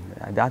with him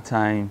at that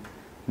time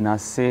na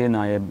say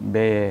na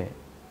be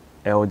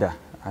elder.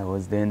 I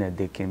was then a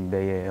deacon,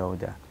 be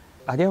elder.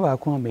 I never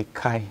come me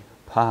kai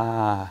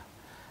pa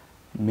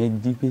me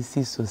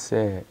DPC so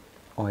say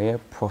or a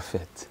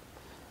prophet.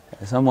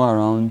 Somewhere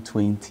around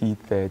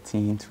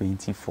 2013,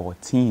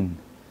 2014.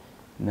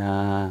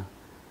 Na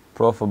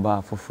Prof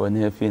ba for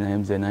nefi na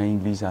him na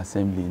English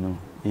assembly no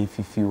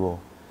efifi wo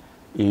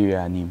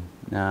area nim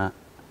na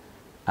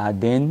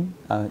then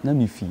na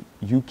me fi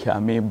UK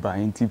me ba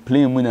into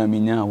play mu na me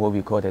nya what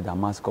we call the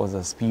Damascus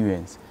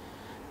experience.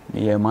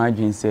 Me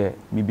imagine say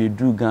me be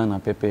do Ghana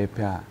pepepe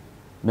a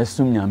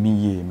mesum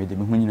nyame ye me de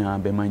me hu nyina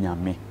be ma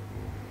nyame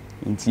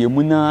nti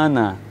emu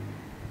na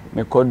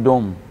me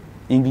kodom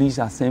English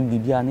assembly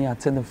bia na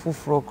atene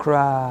foforo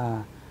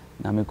kra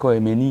na me ko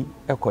emani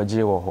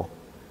ekoje wo ho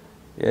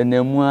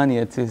na mu an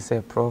yete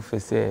say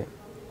professor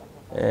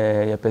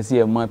ya pese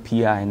ya ma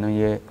PI no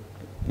ye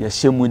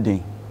hyemu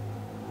den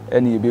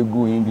ene ye be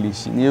gu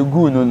English na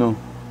egu no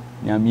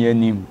nyame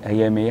anim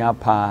eye me ya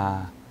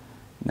pa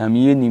na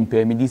me nim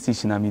pe me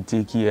decision na me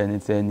take here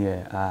and say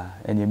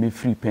ene me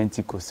free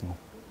Pentecost mo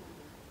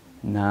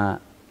na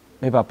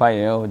me papa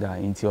ye elder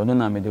nti ono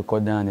na me de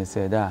kodan and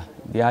said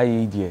the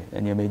idea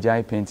ene me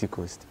jai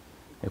Pentecost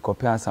e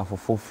kopia asafo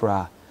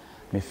fofra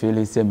me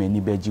feel say me ni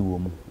beji wo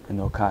mu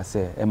ene o ka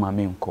say e ma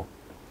me nko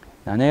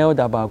na na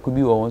elder baako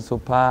bi wɔ nso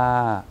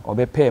paa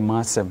ɔbɛpɛ ma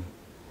asɛm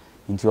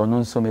nti ɔno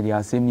nso me de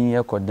asɛm ni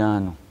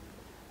ɛkɔdan no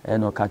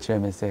ɛna ɔka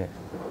kyerɛ me sɛ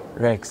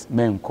Rex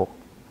menko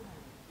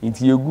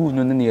nti yegu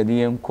no ne yɛde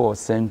yɛn kɔ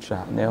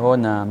central na ɛhɔ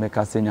na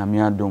mɛka sɛ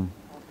nyame adom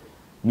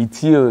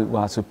metie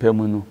wɔ asopɛ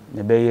mu no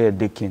na ɛbɛyɛ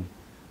deacon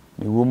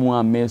mewɔ mu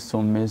a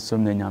mesom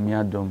na nyame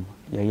adom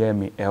yɛyɛ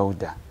me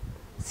elder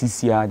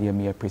sisia deɛ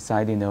meyɛ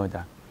presiding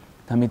elder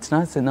na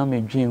metena sɛ na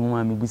medwen ho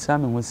a mebusa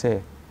me ho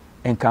sɛ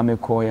enka me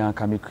kɔ ya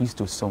enka me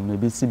Kristo som me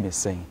besi me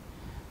sɛn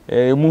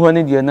mu hɔ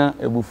ne deɛ na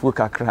ebufuo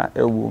kakra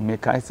ɛwɔ me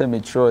kae sɛ me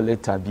kyerɛ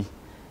letter bi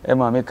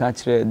ɛma me ka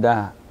kyerɛ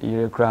da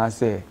yere kra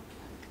sɛ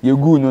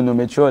yegu no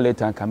me kyerɛ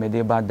letter enka me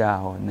de ba da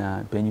hɔ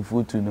na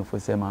panyifo tu no fo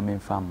sɛ ma me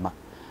mfa mma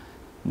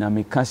na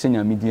me ka hyɛ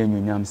nyame de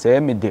anwunyam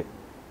sɛ me de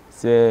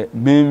sɛ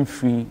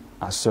memfiri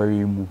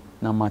asɔre mu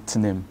na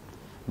matenem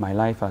my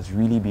life has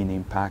really been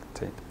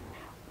impacted.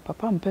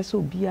 Papa mpɛ sɛ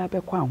obiara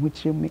bɛkɔ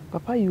ahokyerɛ mu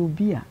papa yɛ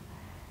obi a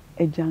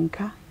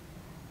agyanka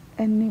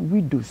ɛne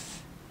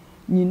widows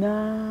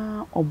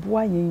nyinaa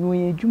ɔboa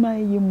yɛn adwuma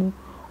yɛ mu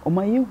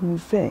ɔma yɛhu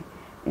sɛ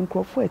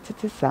nkurɔfoɔ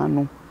ɛtete saa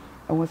no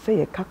ɛwɔ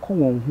sɛ yɛka kɔ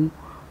wɔn ho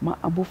ma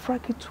abofra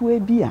ketewa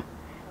bi a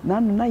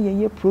nano na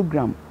yɛyɛ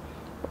program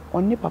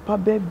ɔne papa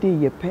birthday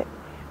yɛpɛ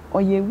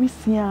ɔyɛ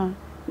wisia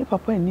ne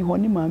papa ni hɔ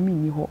ne maame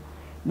ni hɔ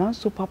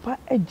nanso papa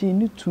agye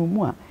ne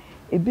tumu a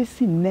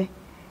ebesi nnɛ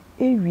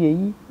ewie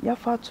yi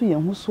yafa to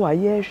yɛn ho so a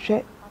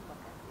yɛhwɛ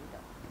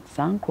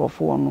saa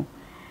nkurɔfoɔ no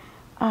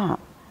a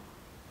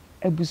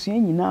abusua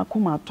nyinaa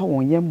kɔma atɔ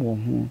wɔn yɛm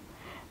wɔ ho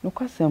no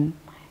kwasɛm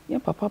yɛn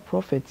papa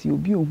prophet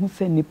obi ohu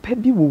sɛ nipa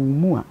bi wɔ wo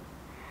mu a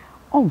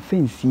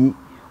ɔmfɛnsie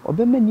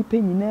ɔbɛma nipa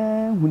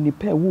nyinaa hu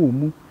nipa wɔ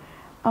mu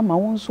ama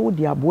wɔn nso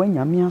de aboa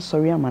nyame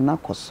asɔre ama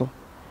nakɔ so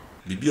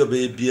bibi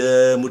ɔbɛyɛ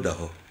biara mu da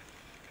hɔ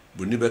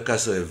buni bɛka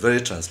sɛ very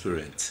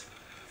transparent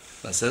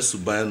na sɛ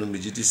suban no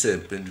megidi sɛ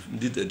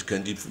ndi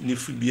kandi ni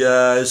fi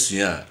biara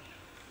sua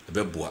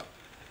ɛbɛboa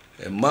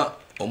ɛma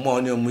ɔmo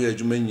a ɔne ɔmo yɛ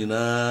adwuma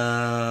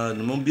nyinaa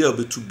no mo bia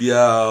ɔbɛtu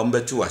biara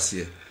ɔmbɛte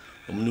waseɛ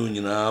ɔmo ne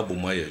nyinaa bɔ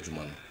mo ayɛ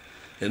adwuma no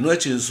ɛno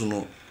akyi nso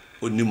no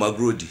onni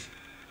magrodi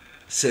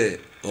sɛ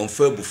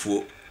ɔmfa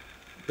abufuo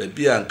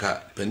baabi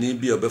anka panin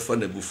bi a ɔbɛfa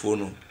na abufuo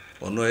no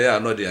ɔno ɛyɛ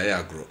ano de ayɛ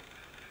agorɔ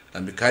na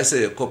mekae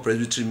sɛ yɛkɔ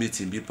presbytery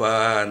meeting bi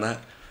paa na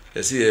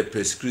yɛsɛ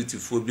yɛ security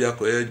fo bi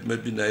akɔyɛ adwuma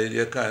bi na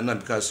yɛka na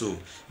meka so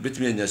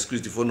bɛtumi anya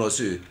security fo na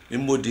ɔsɛ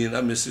mmɔdin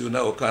na mesi na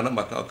ɔka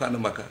na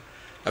maka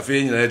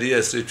afei nyina yɛde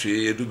yɛsrɛ twe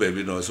yɛdu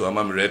baabi na ɔsɛ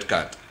ama me red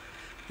card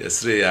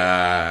yɛsrɛ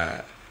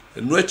ya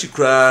ɛno akyi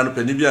koraa no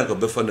panin bi anka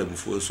ɔbɛfa na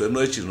abufuo so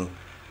ɛno akyi no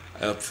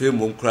afei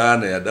mmom koraa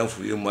na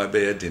yɛadamfo yɛ mu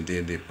abɛyɛ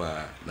dendenden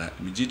paa na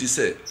megye di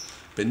sɛ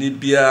panin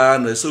biara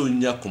no ɛsɛ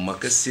ɔnya koma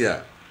kɛse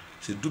a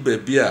sɛ du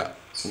baabi a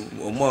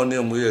ɔmo a ɔne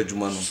ɔmo yɛ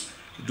adwuma no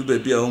du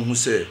baabi a ɔhu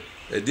sɛ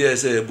ɛde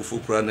ɛsɛ yɛbufo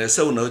koraa na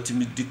ɛsɛ wo na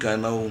wotumi di kan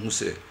na ɔhu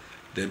sɛ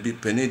dabi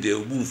panin deɛ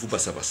ɔbu mfu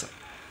basabasa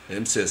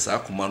ɛm sɛ saa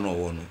koma no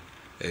ɔwɔ no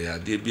ɛyɛ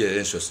adeɛ bi a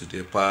ɛyɛ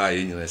nhwɛsodeɛ paa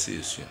yɛ nyina sɛ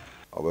yɛsua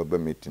ɔbɛba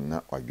meeting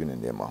na wadwene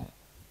nneɛma ho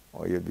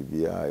ɔyɛ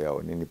biribiara yɛ a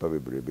ɔne nnipa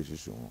bebree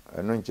bɛsusu ho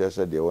ɛno nkyerɛ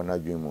sɛ deɛ wɔ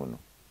n'adwene mu no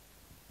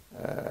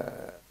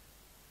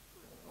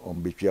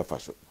ɔmbɛtwi afa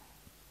so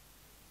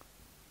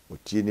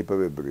ɔtie nnipa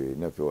bebree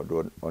na afei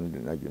ɔde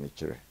n'adwene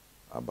kyerɛ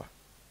aba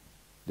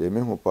deɛ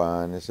mehu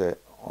paa ne sɛ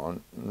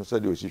ɔno sɛ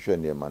deɛ ɔsihwɛ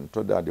nneɛma no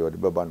tɔ da deɛ ɔde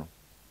bɛba no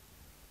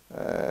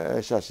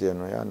ɛhyɛ aseɛ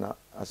no yɛ na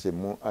asɛ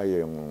mu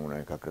ayɛ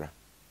nwonworan kakra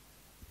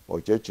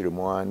ɔkyerɛkyerɛ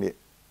mu a ne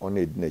ɔno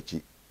ɛdi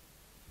n'akyi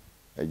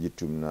agye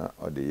tum na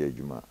ɔde yɛ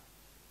adwuma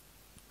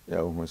yɛ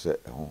wohu sɛ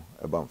ɛho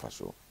ɛba mfa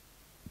so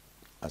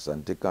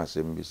asante ka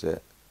asɛm bi sɛ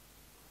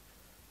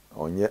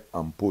ɔnyɛ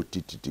ampo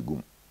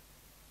tititigum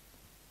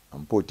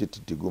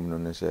no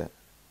ne sɛ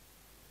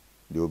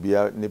deɛ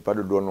obiara nipa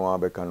dodoɔ no a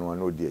bɛka no a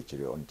na ɔdi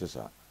akyire ɔnte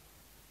saa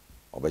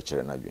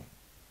ɔbɛkyerɛ n'adwen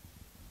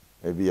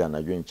ebi a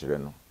n'adwen kyerɛ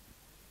no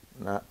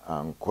na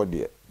ankɔ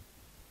deɛ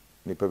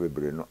nipa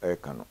bebree no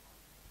ɛka no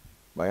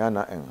baya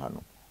na ɛnha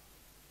no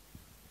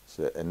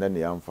sɛ ɛnɛ ne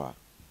yɛmfa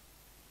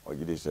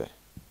ɔgye di sɛ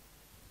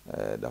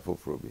da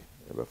foforɔ bi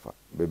ɛbɛfa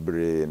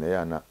bebree na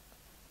yɛ na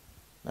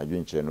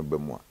n'adwen kyerɛ no ba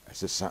mu a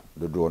ɛsesa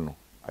dodoɔ no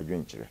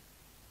adwen kyerɛ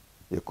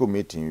yɛkɔ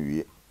meeting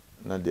wie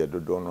na deɛ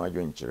dodoɔ no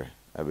adwen kyerɛ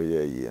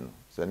ɛbɛyɛ yie no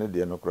sɛ ne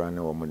deɛ no koraa ne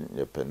wɔn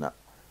yɛpɛ na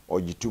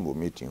ɔgye tum wɔ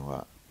meeting hɔ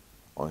a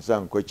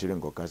ɔnsa nkɔ kyerɛ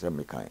nkɔka sɛ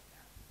mekan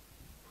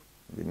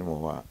binom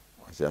hɔ a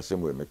ɔsɛ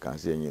asɛm wɔ mekan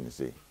sɛ ɛnyɛ ne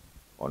sɛ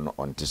ɔno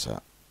ɔnte saa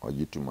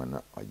ɔgye tum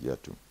na ɔgye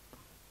atum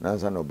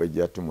nansa na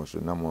ɔbɛgye atum so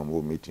na mo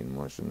wɔ meeting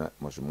mo so na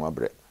mo so mo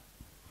abrɛ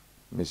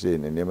me sɛ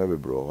ne nneɛma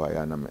bebree wɔ hɔ a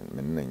yɛ na me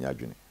ne nya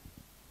adwene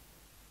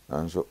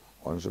nanso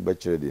ɔnso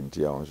bɛkyerɛ de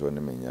nti a ɔnso ne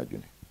me nya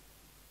adwene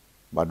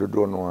ba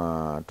dodoɔ no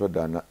a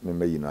tɔda na me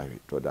mayi no ahwe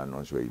tɔda no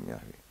nso ayi me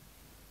ahwe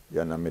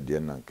yɛ na me deɛ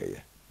na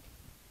nkɛyɛ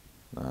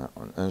na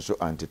nso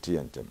antete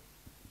yɛ ntɛm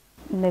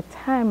the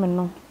time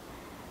no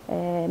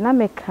na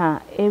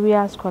meka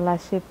area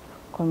scholarship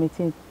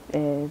committee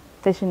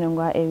station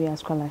ngwa area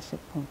scholarship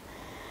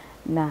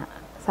na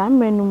saa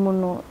mmerɛ no mu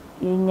no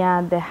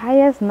yɛnya the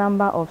highest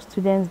number of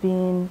students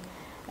being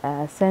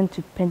sent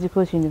to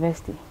Pentecost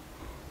University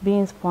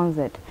being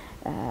sponsored.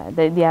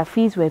 Their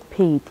fees were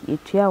paid.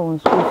 It on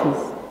school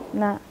fees.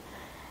 Na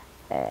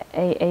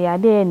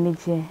ade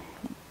enije.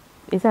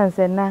 Isan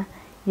say na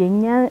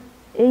yenya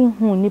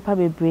ehu nipa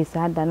bebre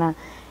sa da na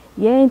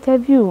ye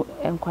interview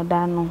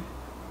enkwada no.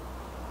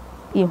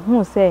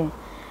 Ehu say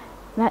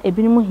na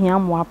ebinim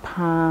hiamwa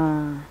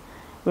pa.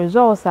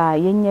 Results are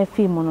yenya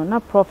fee mono na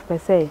prof per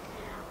se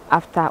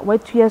after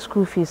what 2 years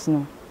school fees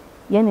no.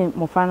 Yene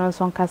mo final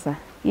son kasa.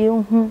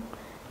 Ehu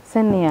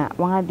senia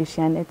wan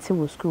addition eti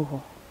wo school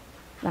ho.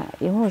 Na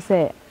ehu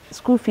say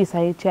school fees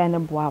aye chia ne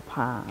boa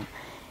pa.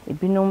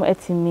 Ebinom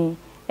etimi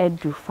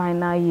edu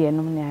final year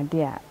no ne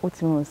ade a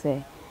otimi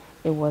say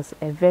it was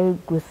a very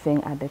good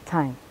thing at the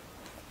time.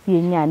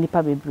 Yenya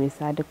nipa bebre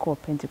sa de call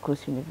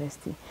Pentecost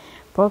University.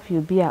 Prof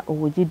you be a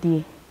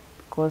owogidi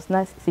because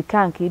na sika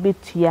nke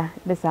betua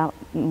this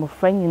mo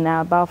friend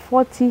na about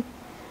 40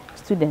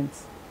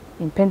 students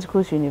in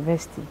Pentecost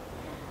University.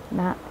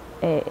 Na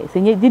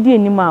senye didi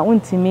enima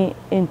untimi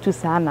entu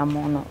sa na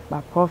mo no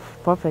ba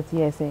prophet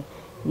here say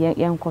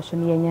yen koso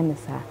ne yenya ne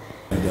sa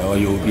the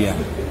oyobia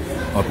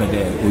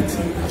opede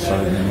oti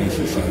asoro ne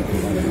shisha ko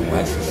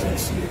wa shisha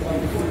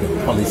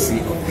the policy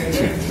of the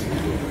church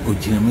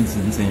ojinam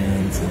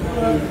zinzent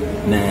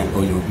na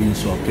oyobi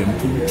so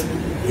kemtu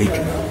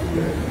ejuma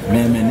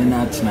meme ne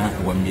na tena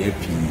wa me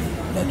api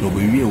that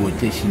obewie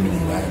rotation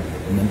ngwa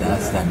and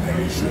that's that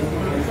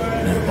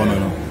na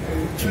ono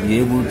to be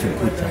able to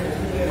put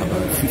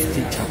about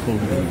 50 chapel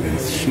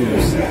members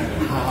shows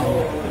how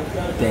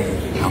they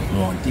are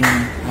wanting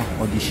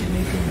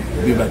auditioning.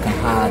 We work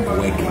hard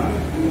working.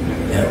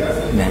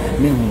 Now,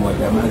 me what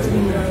I'm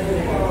asking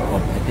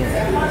of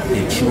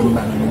the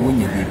children when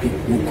you be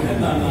who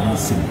can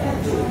listen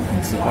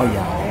and say, oh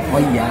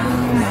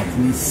yeah, at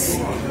least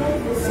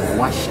the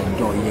wash and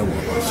door you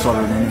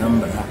sorrow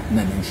number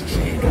than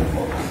shade.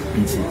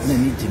 And say,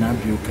 then it's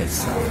not you can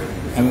say.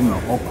 I remember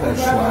all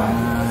course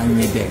one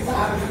day,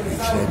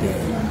 it's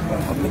there.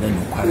 But then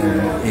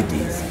no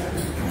edits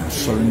and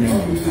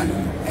surname and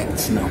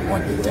acts now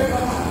what it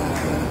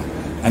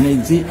and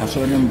I see a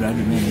surname brand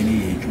in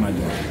any age,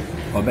 madam.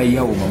 Obey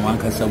your woman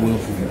can say, well,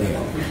 from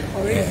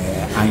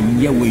there. I'm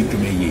your way to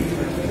me.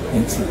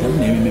 And sit down,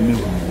 name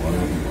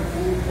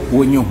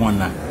when you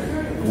want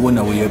one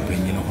away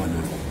opinion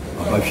honor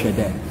about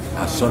shed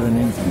a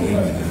surname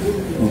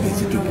who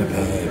visit to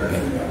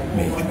prepare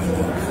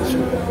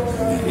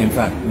in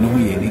fact, no,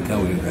 you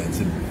can't write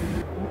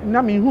him.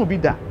 Nami who be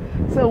that.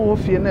 So wo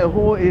fie na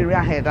whole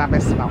area head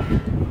abesna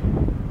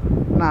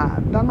na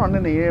da no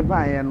ne ye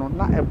ba ye no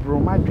na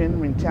ebroma dwen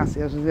menti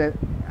ase so ze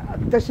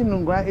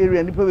Teshinungwa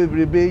area nipa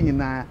bebrebe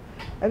nyina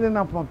ene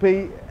na papa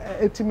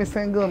etimi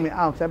single me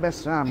out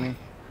abesra me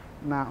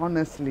na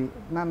honestly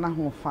na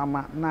ho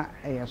fama na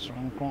eye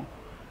soronko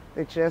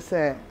e kire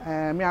se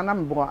me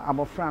anam bo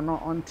abofra no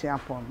onte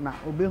apon na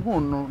obehu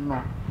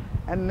no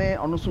ene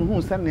ono so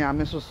hu se ne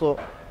ame so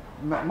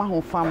ma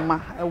ho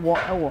fama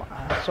ewo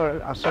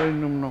sorry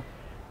num no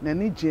na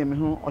ni Jamie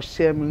ho o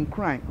share me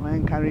nkran o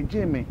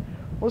encourage me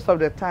most of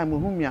the time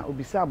who me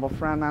obisa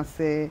abofra na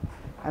say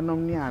anom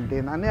ni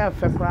ade na na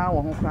afa kra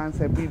wo ho kran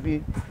say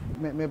bibi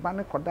me ba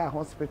ne koda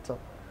hospital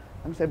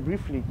am say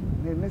briefly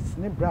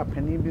ne bra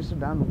pani bi so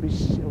da no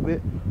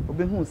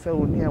obe hu say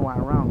oni e wa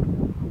around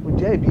o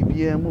dia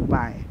bibi e mu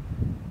bai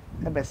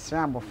e be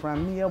sra abofra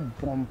me e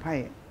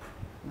bompae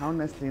na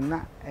honestly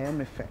na e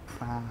me fe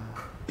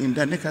in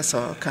the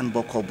nekasa kan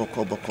boko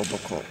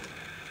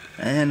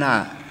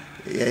na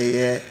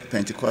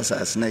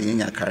Pentecostals na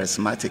yenya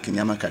charismatic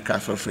nyama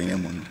kakra for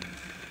mu no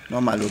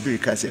normal obi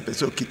ka se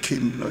peso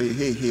kikim no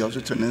he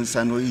also to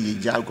nsa no yi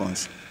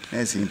jargons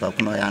na sin pa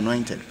kuno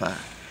anointed pa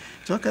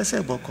so ka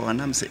se boko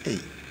anam se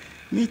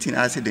meeting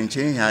accident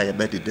chen ya ye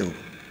bedede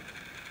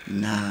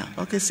na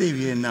okay say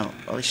we now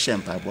o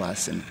shempa bo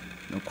asen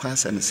no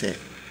kwasa no say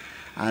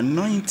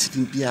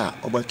anointing bia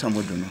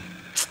obatomodo no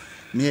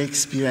me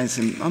experience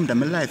in the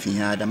my life in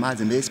here the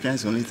me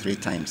experience only 3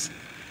 times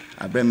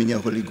I brought me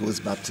Holy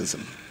Ghost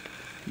baptism.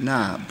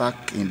 Now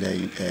back in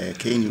the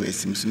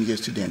KNUS, Muslim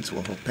students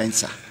were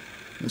Pensa,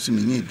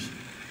 Muslim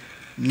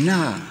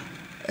now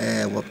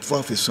what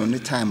prophets on the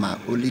time I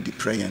only the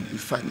prayer. In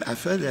fact, I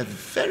felt a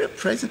very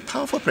present,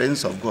 powerful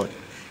presence of God.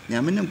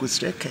 Nyamene go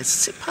straight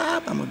sipa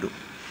bamodo.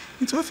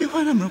 Into if you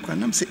want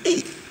I'm say,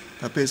 hey,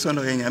 Papa son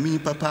of Yami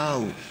Papa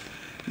o.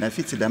 Na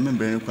fit the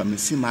member come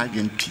see my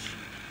pi.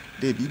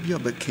 They be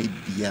obeke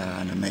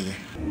bia na meye.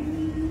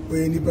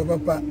 We ni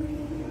papa.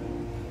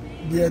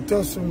 The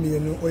atosun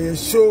no oye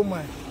show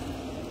my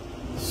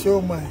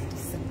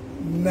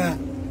na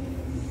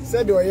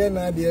said oye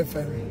na de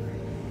FM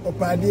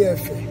opa de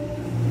efe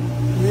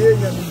we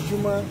nyam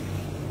juma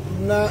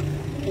na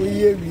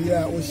oye wi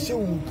a o hye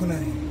wunkuna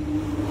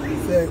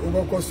say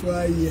obokoso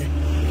aye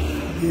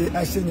de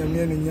ahye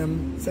nyame no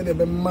nyam said e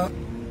be ma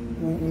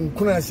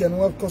wunkuna ahye no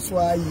obokoso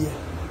aye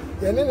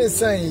ye ne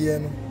san ye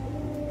no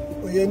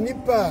oye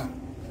nipa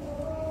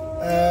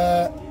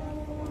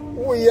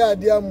wo ya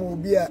dia mo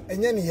bi a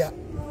enye ne ya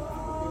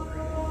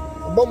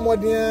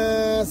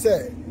bomodin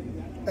say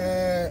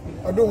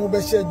odun ho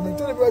be share me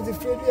to be the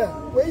free dia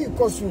we yi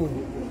koso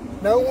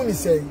na woni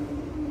say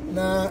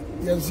na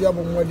yanzu ya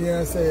bon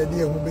wadi say ya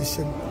de hu be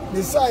shem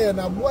ni say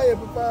na boa ya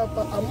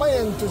papa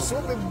amaye nto so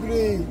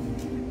bebre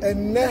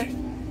enne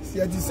si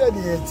ya ti say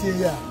de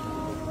tie ya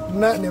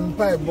na ne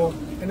mpa ebo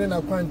ene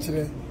na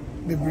kwankyere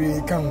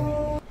bebre kan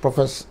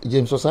Professor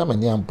James Osei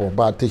Amaniampong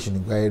ba station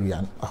in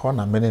area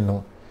ahona mene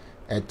no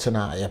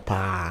etena ye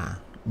pa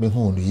me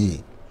hu no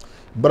yi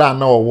bra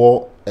na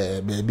owo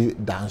baby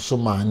danso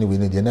ma ni we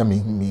ne de na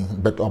me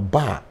but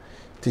oba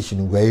station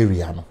in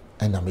area no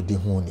ena me de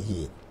hu ni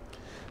yi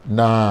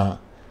na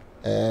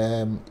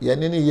ye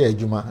ne ye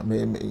adwuma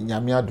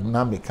nyame adum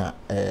na meka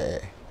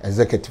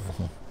executive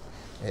ho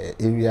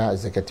area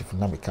executive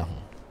na meka ho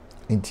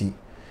nti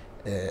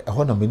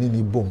ahona mene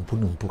ni bompu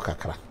no mpu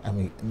kakra I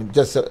mean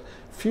just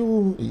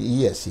few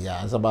years,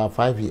 yeah, it's about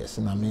 5 years,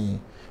 and I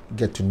mean,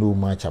 get to know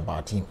much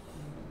about him.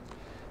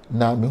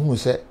 Now, me who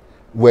say,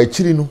 we're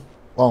chilling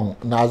on,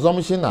 now,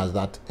 assumption as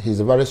that he's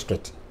very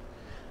strict,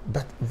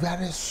 but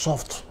very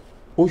soft.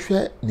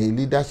 Oshe, the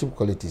leadership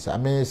qualities. I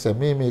mean, say,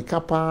 me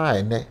kapa,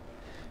 and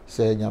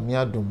say,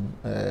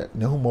 Nyamiadum,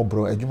 Nehumo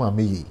bro, Ejuma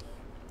me,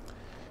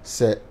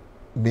 say,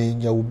 me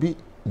nyaubi,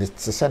 the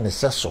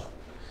necessary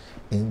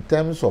in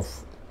terms of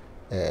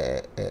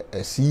a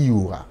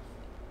CEO.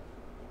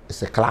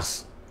 It's a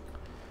class.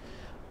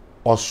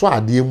 Or so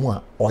ade mu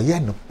a oye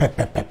no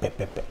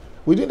pepepepepe.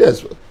 Within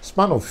the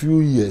span of few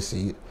years,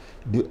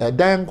 the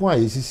dan kwa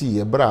yesisi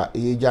ye bra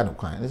ye ja no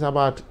kwan. It's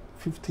about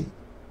 50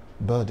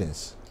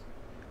 burdens.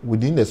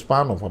 Within the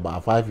span of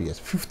about 5 years,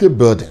 50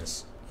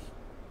 burdens.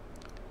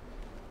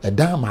 A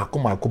dan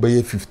mako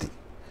be 50.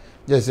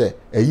 Just say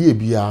a year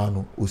bia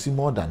no osi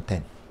more than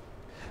 10.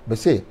 But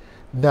say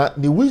now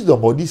the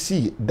wisdom body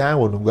see dan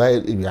won go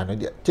area no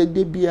there. Check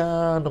de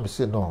bia no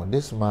say no,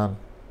 this man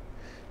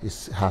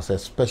has a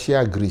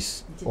special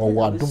grace or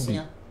what don't be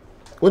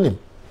onim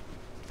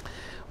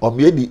or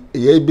maybe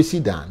ye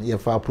sit down ye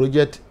for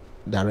project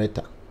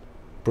director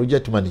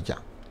project manager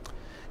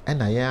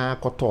and I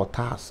koto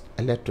task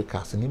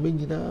electricals ni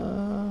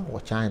menyina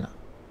or China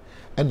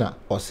and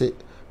or say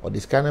or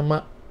this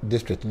kanema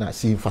district na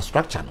see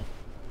infrastructure no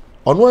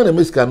ono na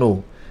miska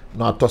no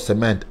to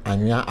cement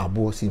anya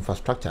abo see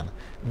infrastructure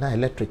na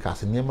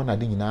electricals ni ma na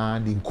de nyina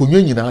de konyo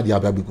nyina de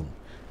ababegum,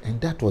 and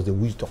that was the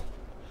wisdom.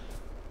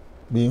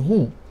 Me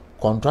who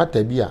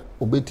contractor bia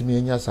obetimi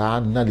anya sa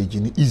knowledge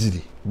ni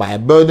easily by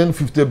building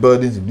 50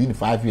 buildings in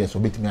 5 years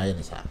obetimi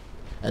anya sa,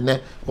 and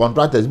then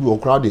contractors be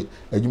crowded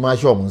ejuma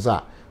show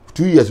munza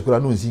 2 years kura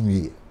no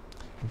nsi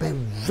but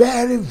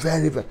very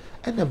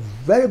and a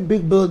very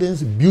big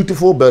buildings,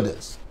 beautiful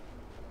buildings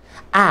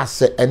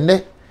as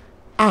ene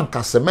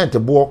anka cement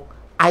bo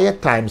aye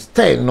times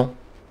 10 no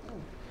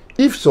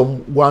if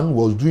someone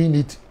was doing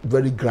it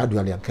very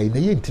gradually and kaina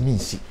ye ntimi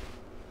nsi.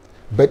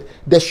 But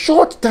the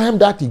short time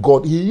that he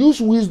got, he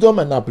used wisdom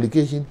and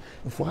application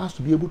for us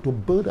to be able to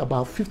build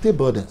about 50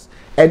 burdens.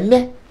 And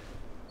then,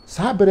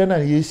 Sabrina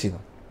Yesino,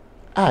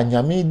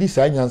 Nyami, this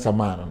Anyansa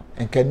man,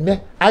 and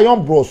can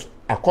iron bros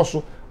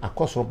akoso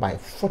by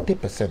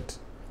 40%,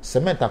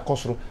 cement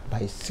akoso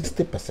by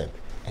 60%,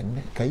 and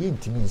then Kayin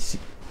Timinsi,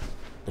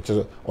 which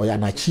is or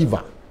an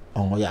achiever,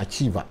 or your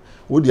achiever.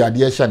 Would the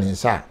addition in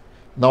sa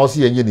now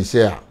see any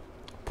say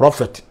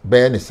prophet,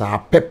 Ben is a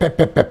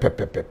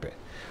pepe.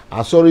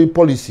 Sorry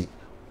policy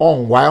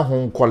on why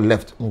home call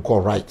left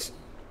call right.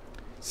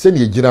 Send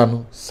ye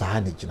jirano sa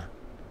ni jina.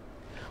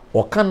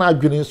 Or can I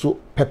join so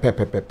pepe.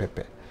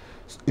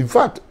 In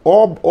fact,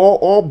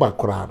 all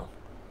background.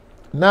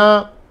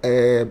 Now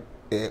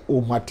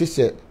o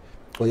matise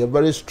or you're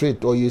very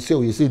straight or you say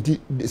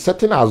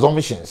certain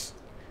assumptions.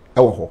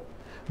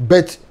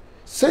 But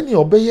send you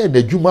obey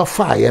the Juma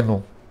fire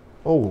no.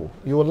 Oh,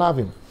 you will love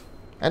him.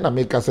 And I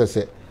make us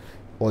say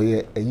or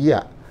a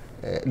year.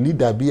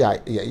 Leader be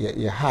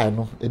a high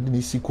no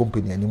NDC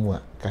company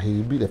anymore. Can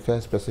he be the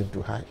first person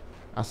to hire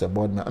as a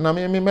board member? And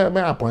I mean,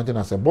 may appointed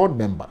as a board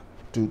member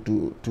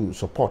to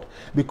support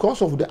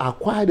because of the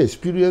acquired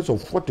experience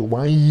of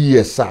 41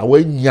 years.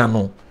 When you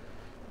know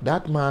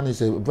that man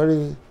is a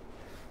very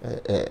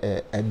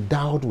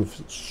endowed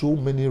with so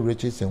many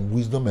riches and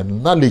wisdom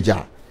and knowledge.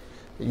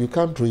 You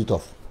can't throw it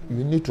off.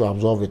 You need to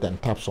absorb it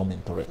and tap some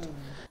into it.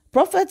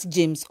 Prophet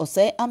James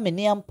Osei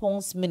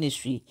Amaniampong's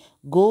ministry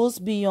goes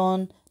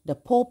beyond the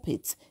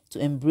pulpit to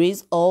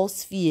embrace all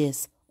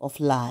spheres of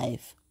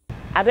life.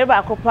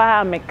 Adeba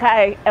akopa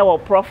mekai ewo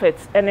prophet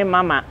ene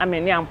mama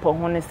Amaniampong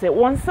ho ne se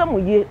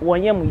wonsam ye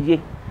wonyam ye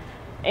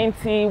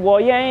enti wo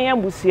yen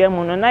busia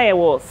mu no na ye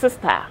wo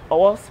sister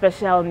or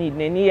special need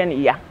ne ni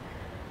ye ya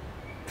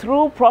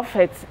through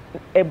prophet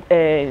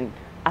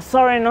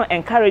asori no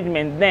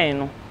encouragement then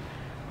no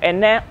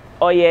ene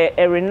oye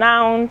a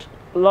renowned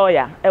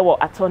lawyer ewo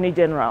attorney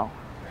general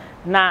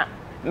na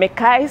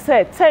mekai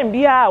say time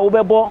bia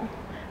obebo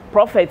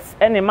prophets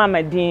ene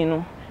mama din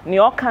no ni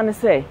o kan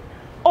say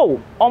oh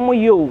omo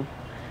yo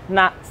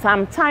na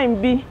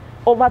sometime bi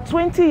over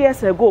 20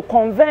 years ago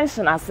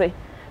convention ase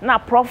na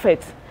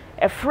prophet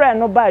a friend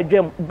no ba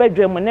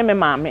bedwam ne me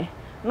maame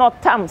no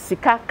tam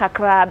sika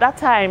kakra that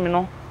time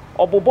no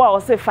obobo o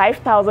say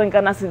 5,000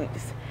 Ghana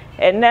cedis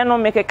and then no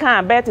make a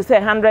can bet to say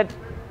 100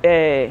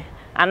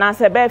 and I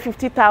say bet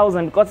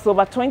 50,000 because it's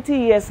over 20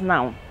 years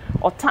now.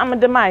 Or time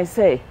them I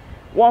say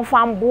one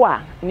farm boy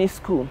in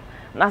school.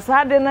 Na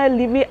sadena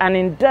leave an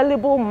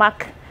indelible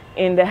mark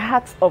in the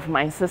heart of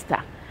my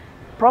sister.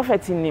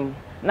 Prophet in him.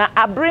 Na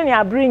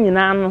abring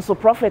na so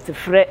prophet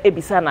fre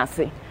ebisa na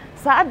se.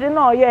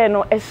 Sadena oye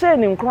no e share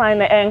nim crying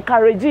na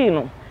encourage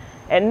no.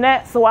 And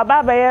ne so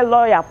ababa ye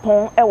lawyer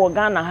pon e wo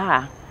Ghana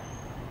ha.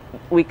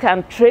 We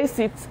can trace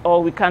it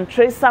or we can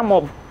trace some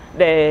of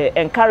the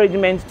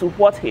encouragement to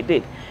what he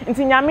did.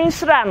 Nti nyame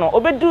nhira no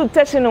obedu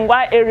teshin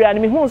ngwa area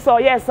ni hu so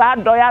yes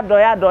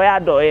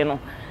doya no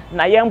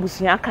na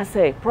yambusua ka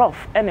say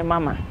prof ene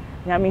mama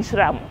nyame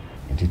nhira mo.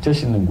 Nti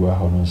teshin ngwa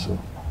ho no so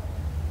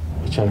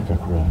church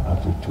kakra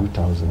up to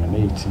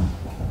 2018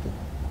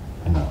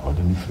 and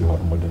ordinary free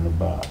hot modern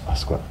ba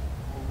Asqa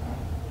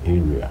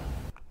area.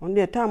 On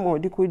the time or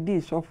the could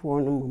do so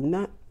for no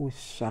na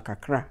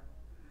usakakra.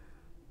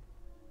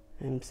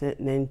 Said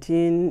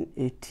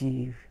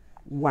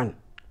 1981.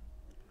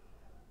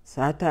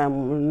 Sata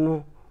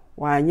no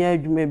wa nya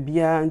adwuma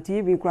bia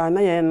nti bi kwa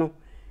na ye no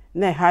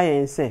na ha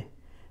yen se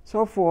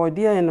so for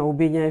dia na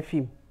obenya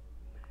film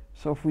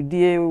so for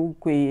dia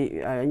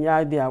kwe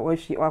anya dia wa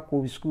shi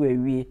akọ school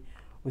awie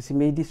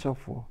osimedi so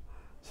for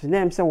so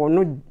nem se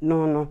wono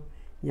no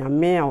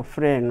nyame a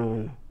ofre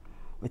no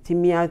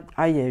otimi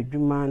aye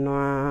adwuma no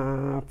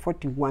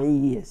 41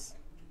 years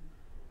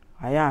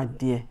aya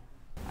de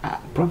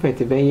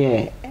prophet be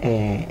ye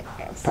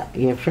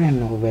your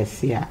friend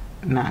overseer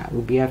na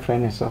ubi a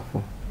friend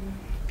sofo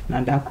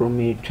na da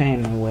kromi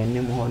train when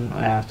him on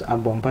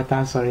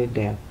abompata sorry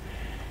there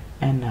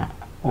and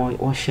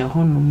o she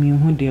hono mi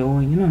hu de o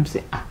you know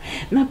say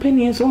na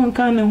penny so on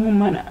kan hu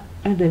man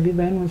ada bi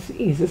ba no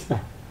see sister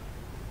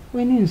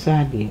when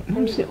inside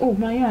I'm say oh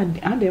my god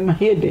and my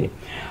head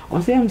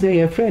o say am say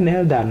your friend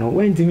elder no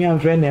when to me am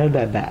friend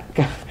elder da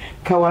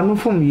ka wanu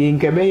fom ye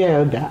nke be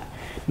elder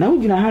na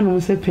ujina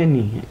hanu se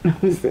penny na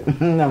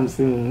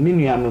say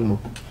minu ya no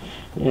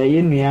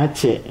ye nua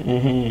che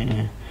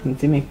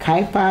nti me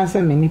kai pa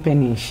se me ni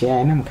penny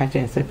share na me ka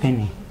che se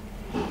penny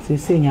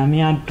se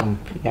nyame adom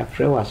ya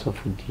frɛ wa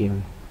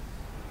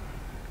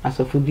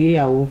asofudie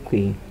ya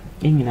wokui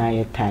enyina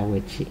ye tai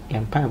wachi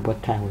empa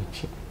botai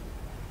wachi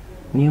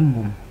ni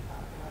mum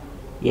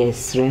ye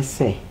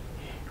stresse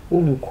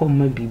wo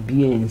nkoma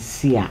bibia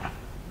nsi a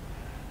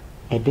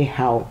ede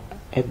how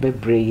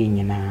ebebre ye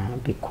nyina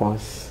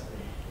because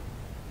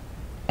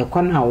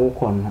ekwana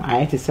wokɔ no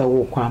ayete se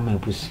wokɔ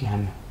amabusua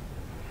no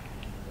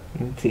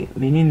nti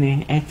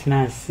menine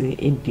etna se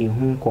edi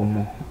hu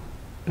nkomo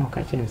no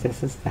ka chem se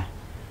sister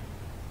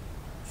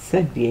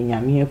said the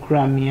nyame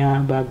akura me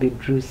aba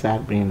bedru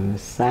sabrem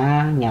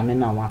sa nyame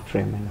na wa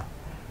frem no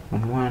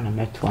ono ana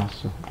meto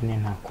aso ene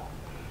nako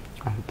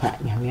ampa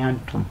nyame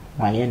antom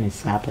wa ye ne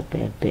sa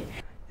pepepe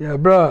ya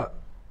bra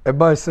e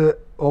ba se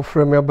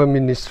ofre me aba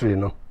ministry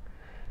no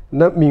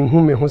na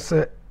minhu me ho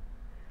se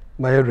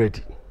my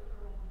ready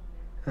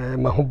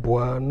ma ho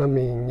boa na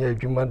me nya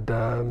adwuma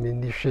da me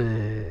ni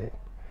hwe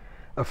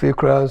afi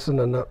kra so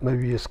na ma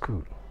wie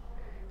school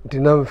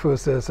ntina me feel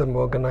se me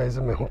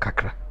organize me ho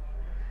kakra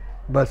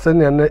but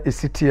sanya na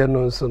esitie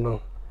no nso no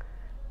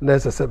na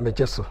se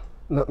mejeso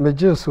na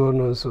mejeso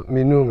no nso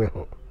minu me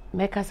ho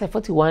meka say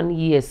 41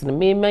 years na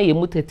me ye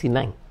mu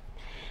 39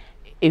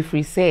 if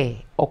we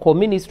say oko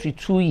ministry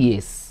 2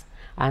 years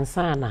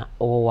ansana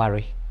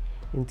oware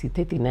nti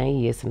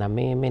 39 years na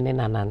me ne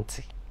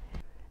nananti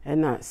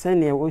ena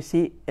sanya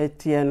osi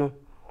etie no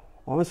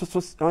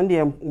onso on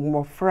de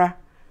mofra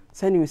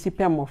sanya osi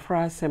pe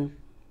mofra asem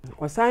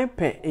osan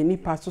pe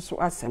enipa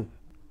so asem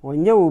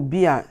onye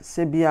obi a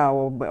se bia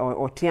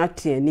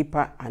oteate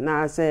nipa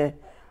ana se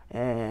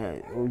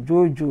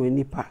ojojo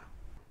nipa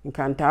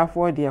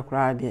nkantafo de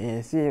kra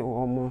de se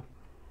omo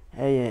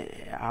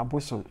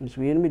abosom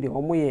nso ye no de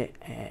omo ye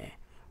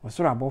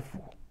osoro abofo.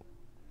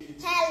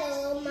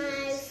 Hello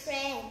my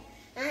friend,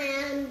 I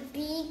am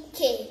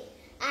BK.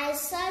 I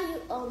saw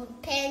you on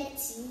Pen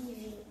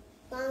TV.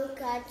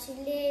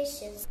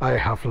 Congratulations. I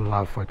have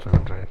love for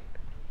children.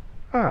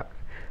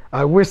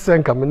 I wish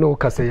senka me no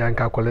kase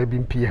yanka kola bi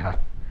mpie ha.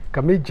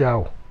 Kame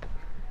jao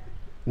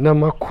na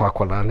makwa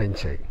kola na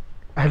nche.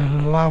 I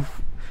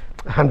love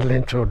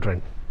handling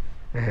children.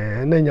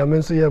 Na nyame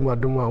nso ye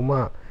madoma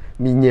ma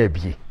minya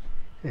bie.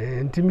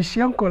 Nti mi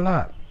hia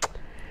kola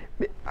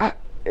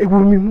ewu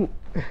mi mu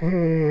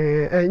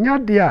nya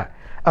dia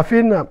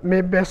afina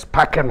me best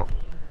pack no.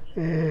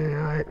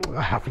 I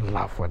have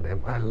love for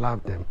them. I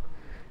love them.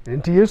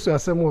 Nti Yesu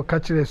asem wo ka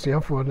kire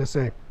suafo ne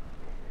say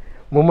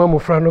mama mo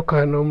fra no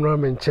kan no mra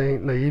me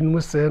nchen na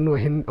yinu se no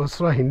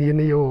osra hini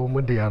ne yo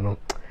mo dia no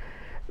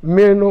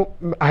me no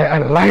I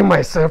align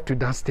myself to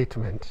that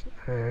statement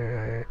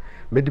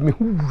me de me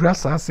hu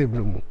rasa asem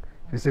mu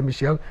se me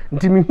hia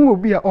nti me hu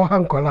obi a o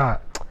hankola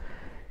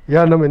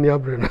ya na me ni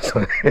abre no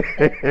so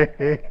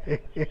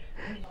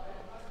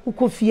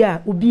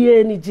ukofia obi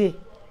eni je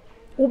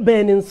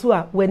uben nso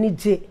a wani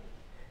je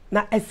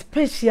na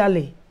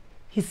especially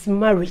his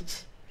marriage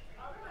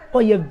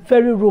or you're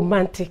very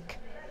romantic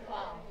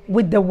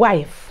with the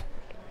wife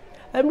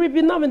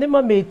Emri na me de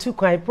ma me tu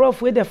kwan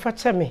prof we de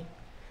fache me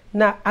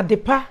na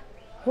adepa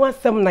ho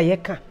asem na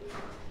yeka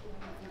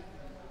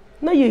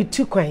na ye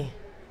tu kwan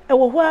e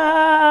wo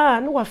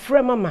hwa na wa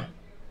frɛ mama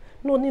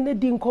no ni ne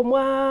di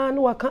nkomo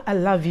na wa ka I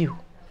love you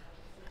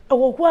e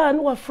wo hwa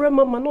na wa frɛ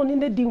mama no ni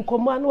ne di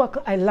nkomo na wa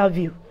ka I love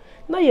you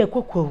na ye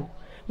kokwo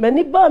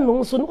mani ba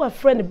no so na wa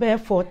frɛ ne be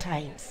 4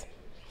 times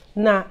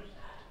na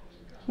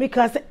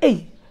because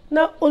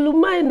na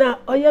olumai na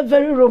oye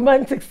very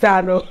romantic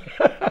star no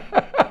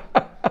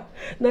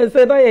na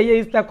say na ye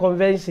Easter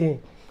convention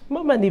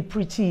mama ni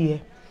preach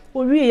here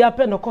owie ya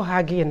pe no ko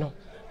hage no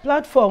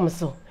platform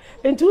so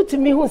enti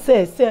utimi hu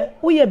say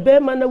wo ye be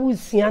ma na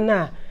wusia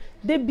na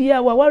de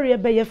bia wa ware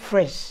be ye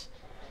fresh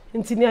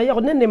enti ni ayo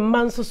ne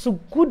man so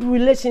good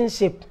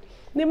relationship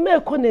ni me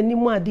ko na ni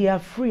mu ade a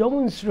free o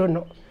nsuro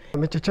no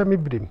me checha me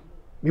brim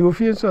me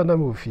ofie so na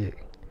me ofie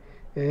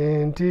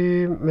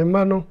enti me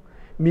ma no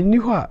me ni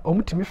ho a o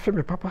mutimi fe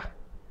me papa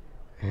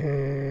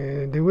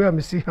the way I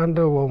see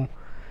handle wom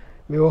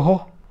me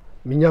ho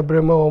minya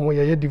brema wom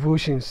ye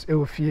devotions e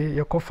ofie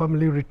ye ko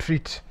family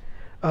retreat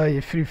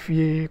ye free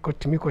fie ko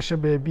timi ko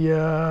hye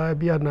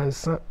bia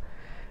nansa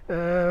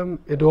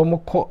e do mo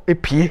ko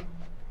epie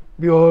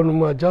bi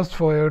on just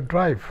for a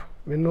drive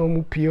me no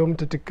mu pie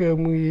teteka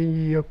mu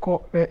ye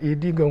ko e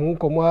di ga hu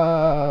ko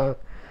ma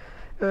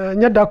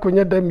nya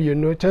da mi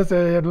no just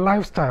a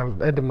lifestyle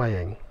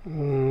edmayen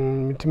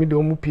timi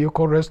do mu pie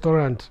ko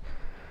restaurant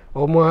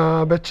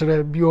Oma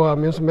bechere bio a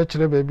me so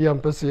bechere baby am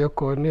pese ye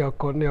ko ne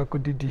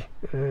akodidi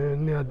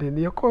ne ade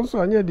ne ko so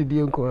anya didi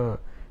enko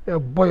e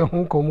boy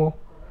ho komo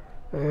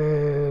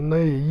na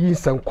yi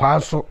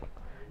sankwa so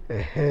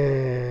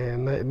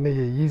na ne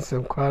yi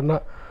sankwa na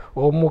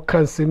o mo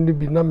kan sem ni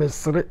bi na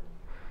mesere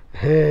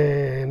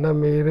na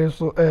mere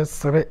so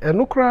esere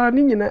eno kra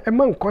ni nyina e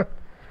mankwa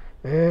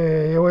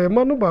ye we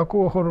ma no ba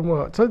ko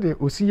horoma so de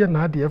osiye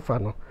na ade fa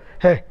no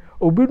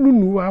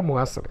obenu wa mo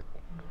asere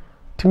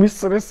timi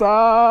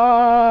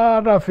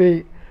stressa da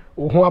fe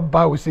ho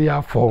aba o se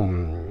ya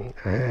form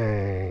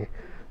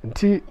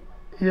nti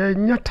ye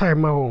nya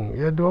time on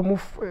ye do mo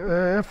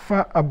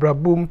fa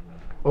abrabom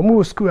o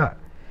mo school a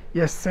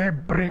ye se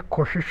bre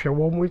ko hwehwe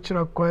wo mo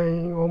kira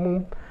kwan o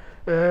mo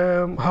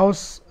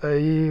house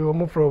o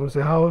mo from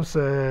the house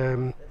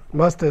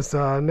masters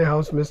ne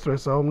house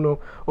mistress o mo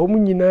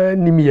nyina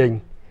nimiyen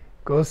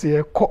because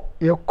ye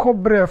ko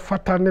bre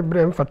fata ne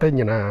bre mfata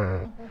nyina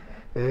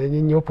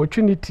nyi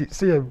opportunity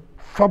say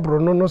fabro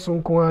no so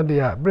nko ade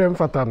a brem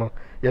fata no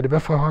ye de be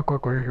fa ha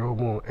kwakwa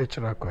mu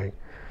echira kwan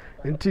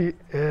nti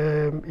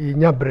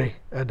inya bre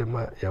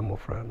edema ya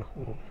mofra no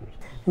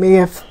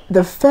may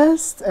the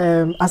first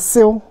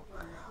asil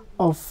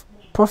of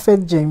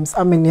Prophet James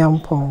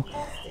Amaniampong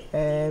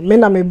me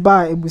na me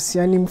ba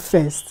ebusuanim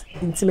first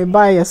nti me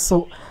ba ye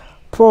so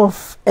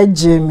prof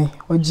ejemi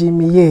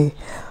ojimi ye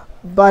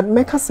but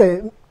make us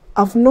say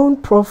I've known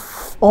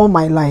prof all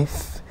my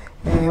life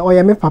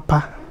oya me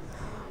papa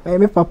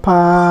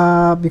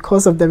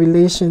because of the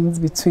relations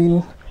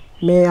between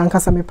me and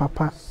Kasame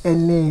papa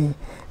and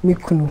me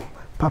kunu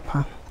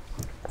papa.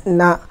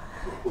 Na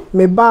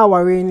me ba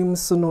ware nim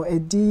so no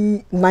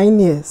edi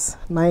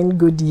 9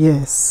 good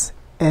years,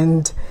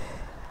 and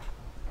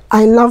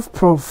I love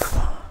Prof.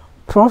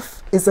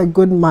 Prof is a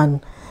good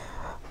man.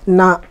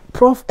 Na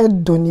Prof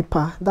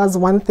Edonipa, that's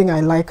one thing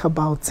I like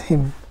about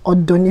him.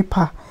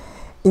 Odonipa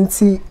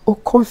inti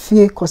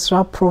okofie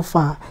kosra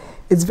profa.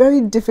 It's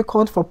very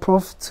difficult for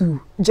Prof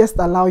to just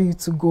allow you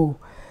to go.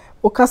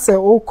 Oka say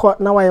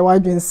now I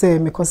wadwin say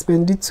me ko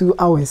spend 2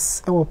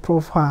 hours e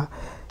Prof ha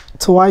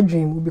to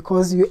wadwin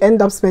because you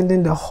end up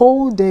spending the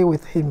whole day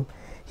with him.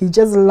 He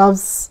just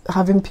loves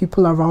having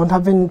people around,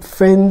 having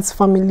friends,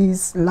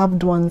 families,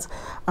 loved ones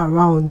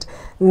around.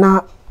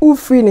 Na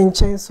ufri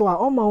nchen so a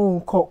oma won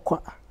kwa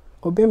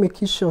obe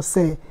make sure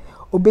say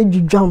obe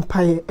dwudwa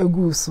mpae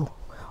egu so.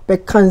 Be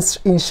kan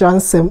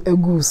insurance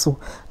egu so.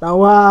 Na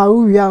wa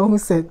uwia who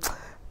said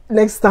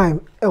next time,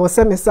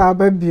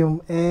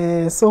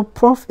 so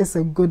Prof is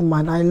a good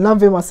man. I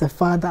love him as a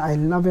father. I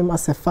love him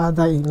as a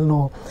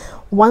father-in-law.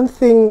 One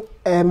thing,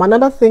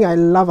 another thing I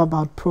love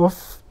about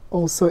Prof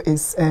also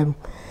is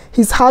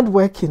he's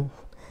hardworking.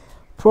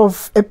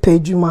 Prof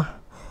epejuma,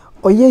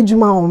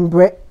 oyejuma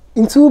ombre.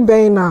 Into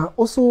bena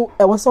also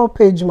was all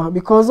pejuma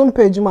because on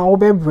pejuma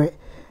obebre.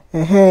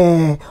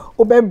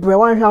 Obebre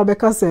one how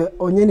because say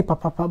onyeni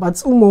papa but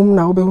umom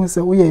na obe who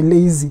say we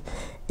lazy.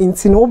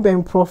 Inti no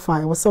ben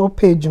profile was all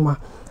page ma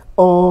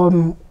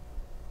oma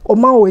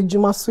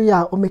ejuma so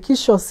ya o make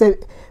sure say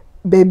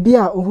baby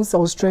a who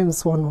say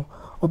strengths one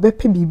obe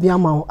pe bibia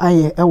ma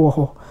aye ewo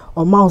ho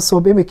o ma so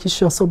obe make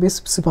sure so be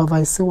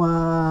supervise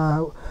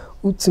wa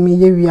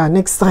utumi ye wi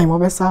next time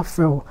obe sa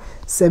frɛ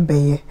say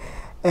beye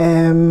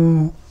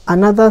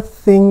another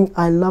thing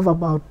I love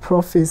about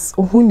Prof is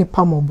ohuni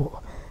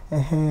pamobo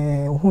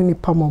ohuni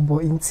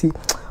pamobo inti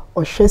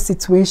or share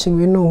situation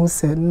we know who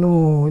said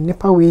no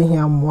nipa we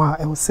here moi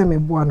I will say me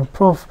no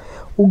Prof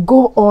will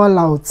go all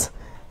out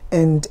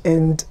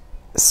and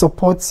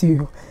support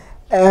you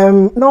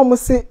now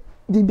must say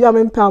bibia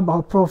mempa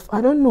about Prof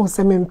I don't know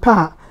say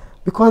mempa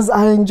because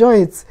I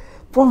enjoy it.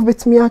 Prof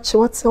bit me actually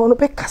what say ono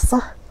be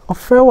kasa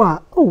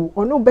ofrewa. Oh,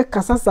 ono be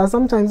kasa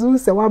sometimes we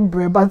say one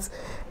bread, but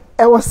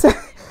I was say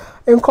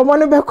in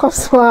common be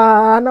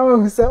koswa na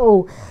we say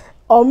oh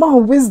my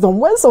wisdom,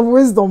 words of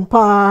wisdom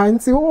pa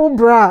nti oh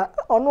bra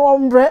ono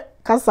ombre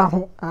kasa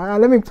ho.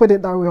 Let me put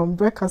it that way,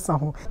 ombre kasa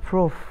ho.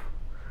 Prof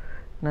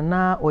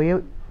na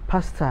oye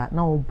pastor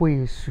na obo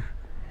Yesu.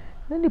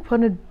 Na nipa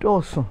ne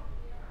dɔɔso.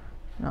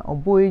 Na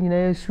obo nyina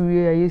Yesu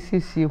ye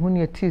ayesiesie hu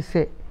ne ti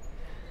sɛ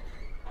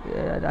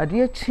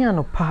ade akyi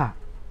no pa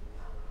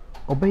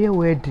obeye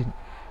wedding.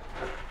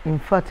 In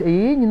fact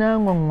eye nyina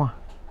nwanwa.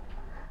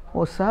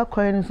 O saa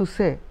kwan nso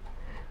sɛ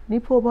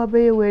nipa oba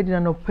beye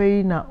wedding na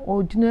pay na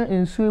ogina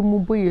ensu mu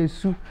bo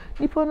Yesu.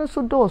 Nipa no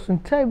so dɔɔso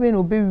ntai be na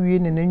obewie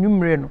ne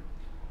nanwumre no.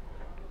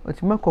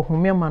 Otima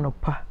kɔhomia ma no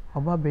pa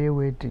oba beye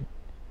wedding.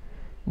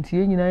 Nti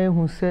ye nyina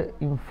ehu sɛ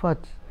in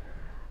fact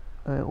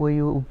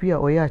oye obi a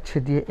oye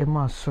akyede e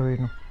ma asɔre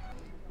no.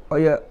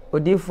 Oye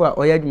odifo a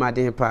oye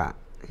adwumaden pa.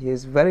 He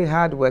is very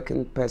hard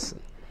working person.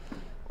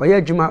 Oye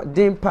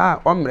adwumaden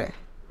pa omre.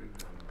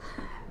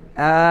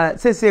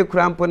 Sese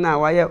krampo na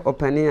waye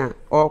opani a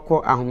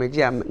okọ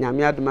ahomeji a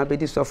nyame adoma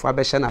bedi sofo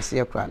abehye na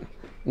se kra no.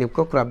 Ne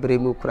kokra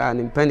bremu kra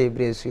ne mpa na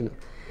ebresu no.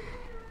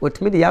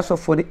 Otimi de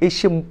yasofo no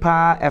ehyem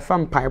pa efa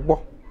mpaibọ.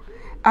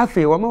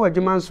 Afi wo ma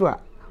wadwuma nso a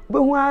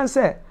behu an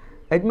se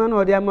adwuma no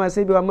ode ama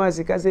se bi wa ma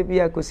sika se bi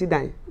akosi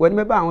dan. Woni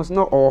me ba ho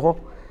no oho.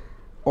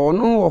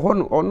 Ono oho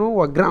no ono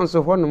wo grounds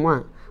ho no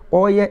ma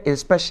oye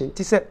inspection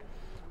ti se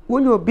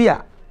woni obi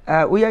a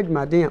oye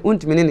adwumaden a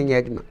untimi ne nya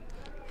adwuma.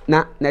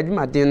 Na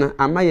adwumaden no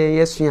ama ye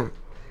yesu a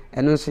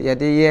eno nso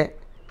ye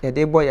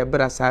de boy ye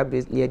bra sa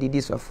be ye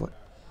didi sofo.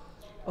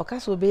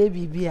 Okaso be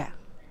bibia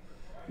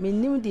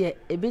menim de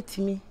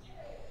ebetimi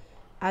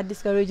a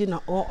discourage na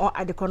o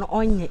adekono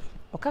onye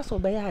okaso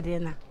be ya de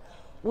na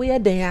wo ye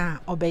den a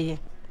obeye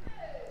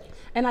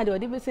ena de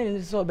odi be sen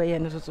ni so obeye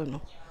no so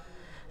no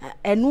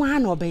enu ha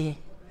na obeye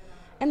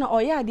ena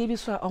oye ade bi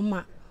so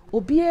oma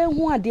obi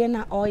ehu ade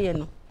na oye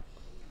no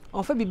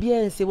onfa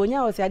bibia nse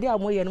wonya o se ade a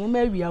mo ye no ma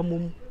wi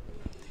amom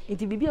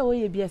nti bibia wo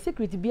ye bia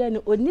secret bia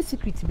no oni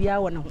secret bia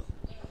wo na ho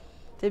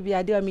te bia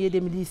ade a me ye de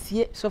me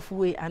sie sofu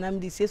we anam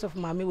de sie sofu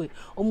mame we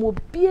o mo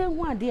bia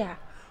ehu ade a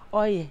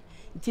oye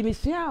nti me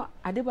sua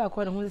ade ba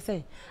ko no ho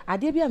se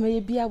ade bia me ye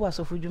bia wo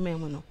sofu dwuma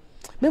mu no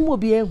me mo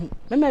bia ehu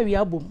me ma wi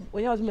abom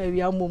wonya o se ma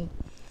wi amom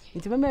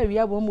nti me ma wi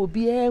abom mo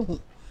bia ehu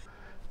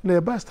na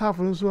e ba staff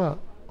nso a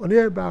oni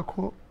e ba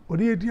ko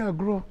oni e di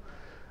agro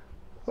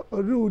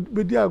oni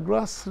be di agro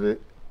asre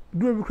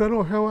do bi kra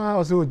no hwewa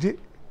o se oje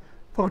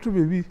photo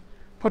baby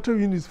photo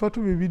units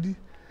photo baby di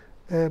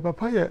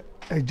papa ye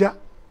eja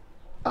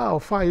a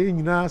ofa ye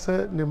nyina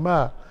se ne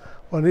ma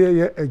oni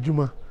ye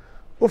adwuma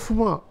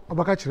ofuma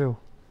obaka kire o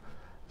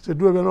se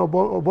do bi na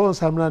obo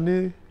nsamna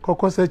ni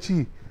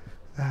kokosachi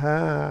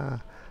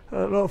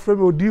no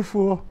frame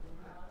odifo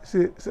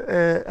se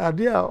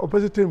ade a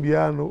opposite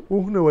bia no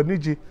ohu na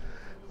wanije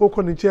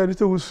okọ nche ani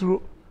se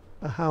wusuro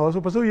o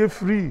so paso ye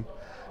free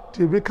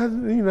ti be ka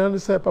nyina no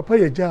se papa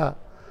ye ja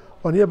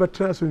oni e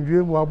betra so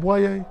ndwe mu aboa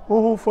yen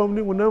ohun fam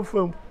ni wonam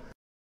fam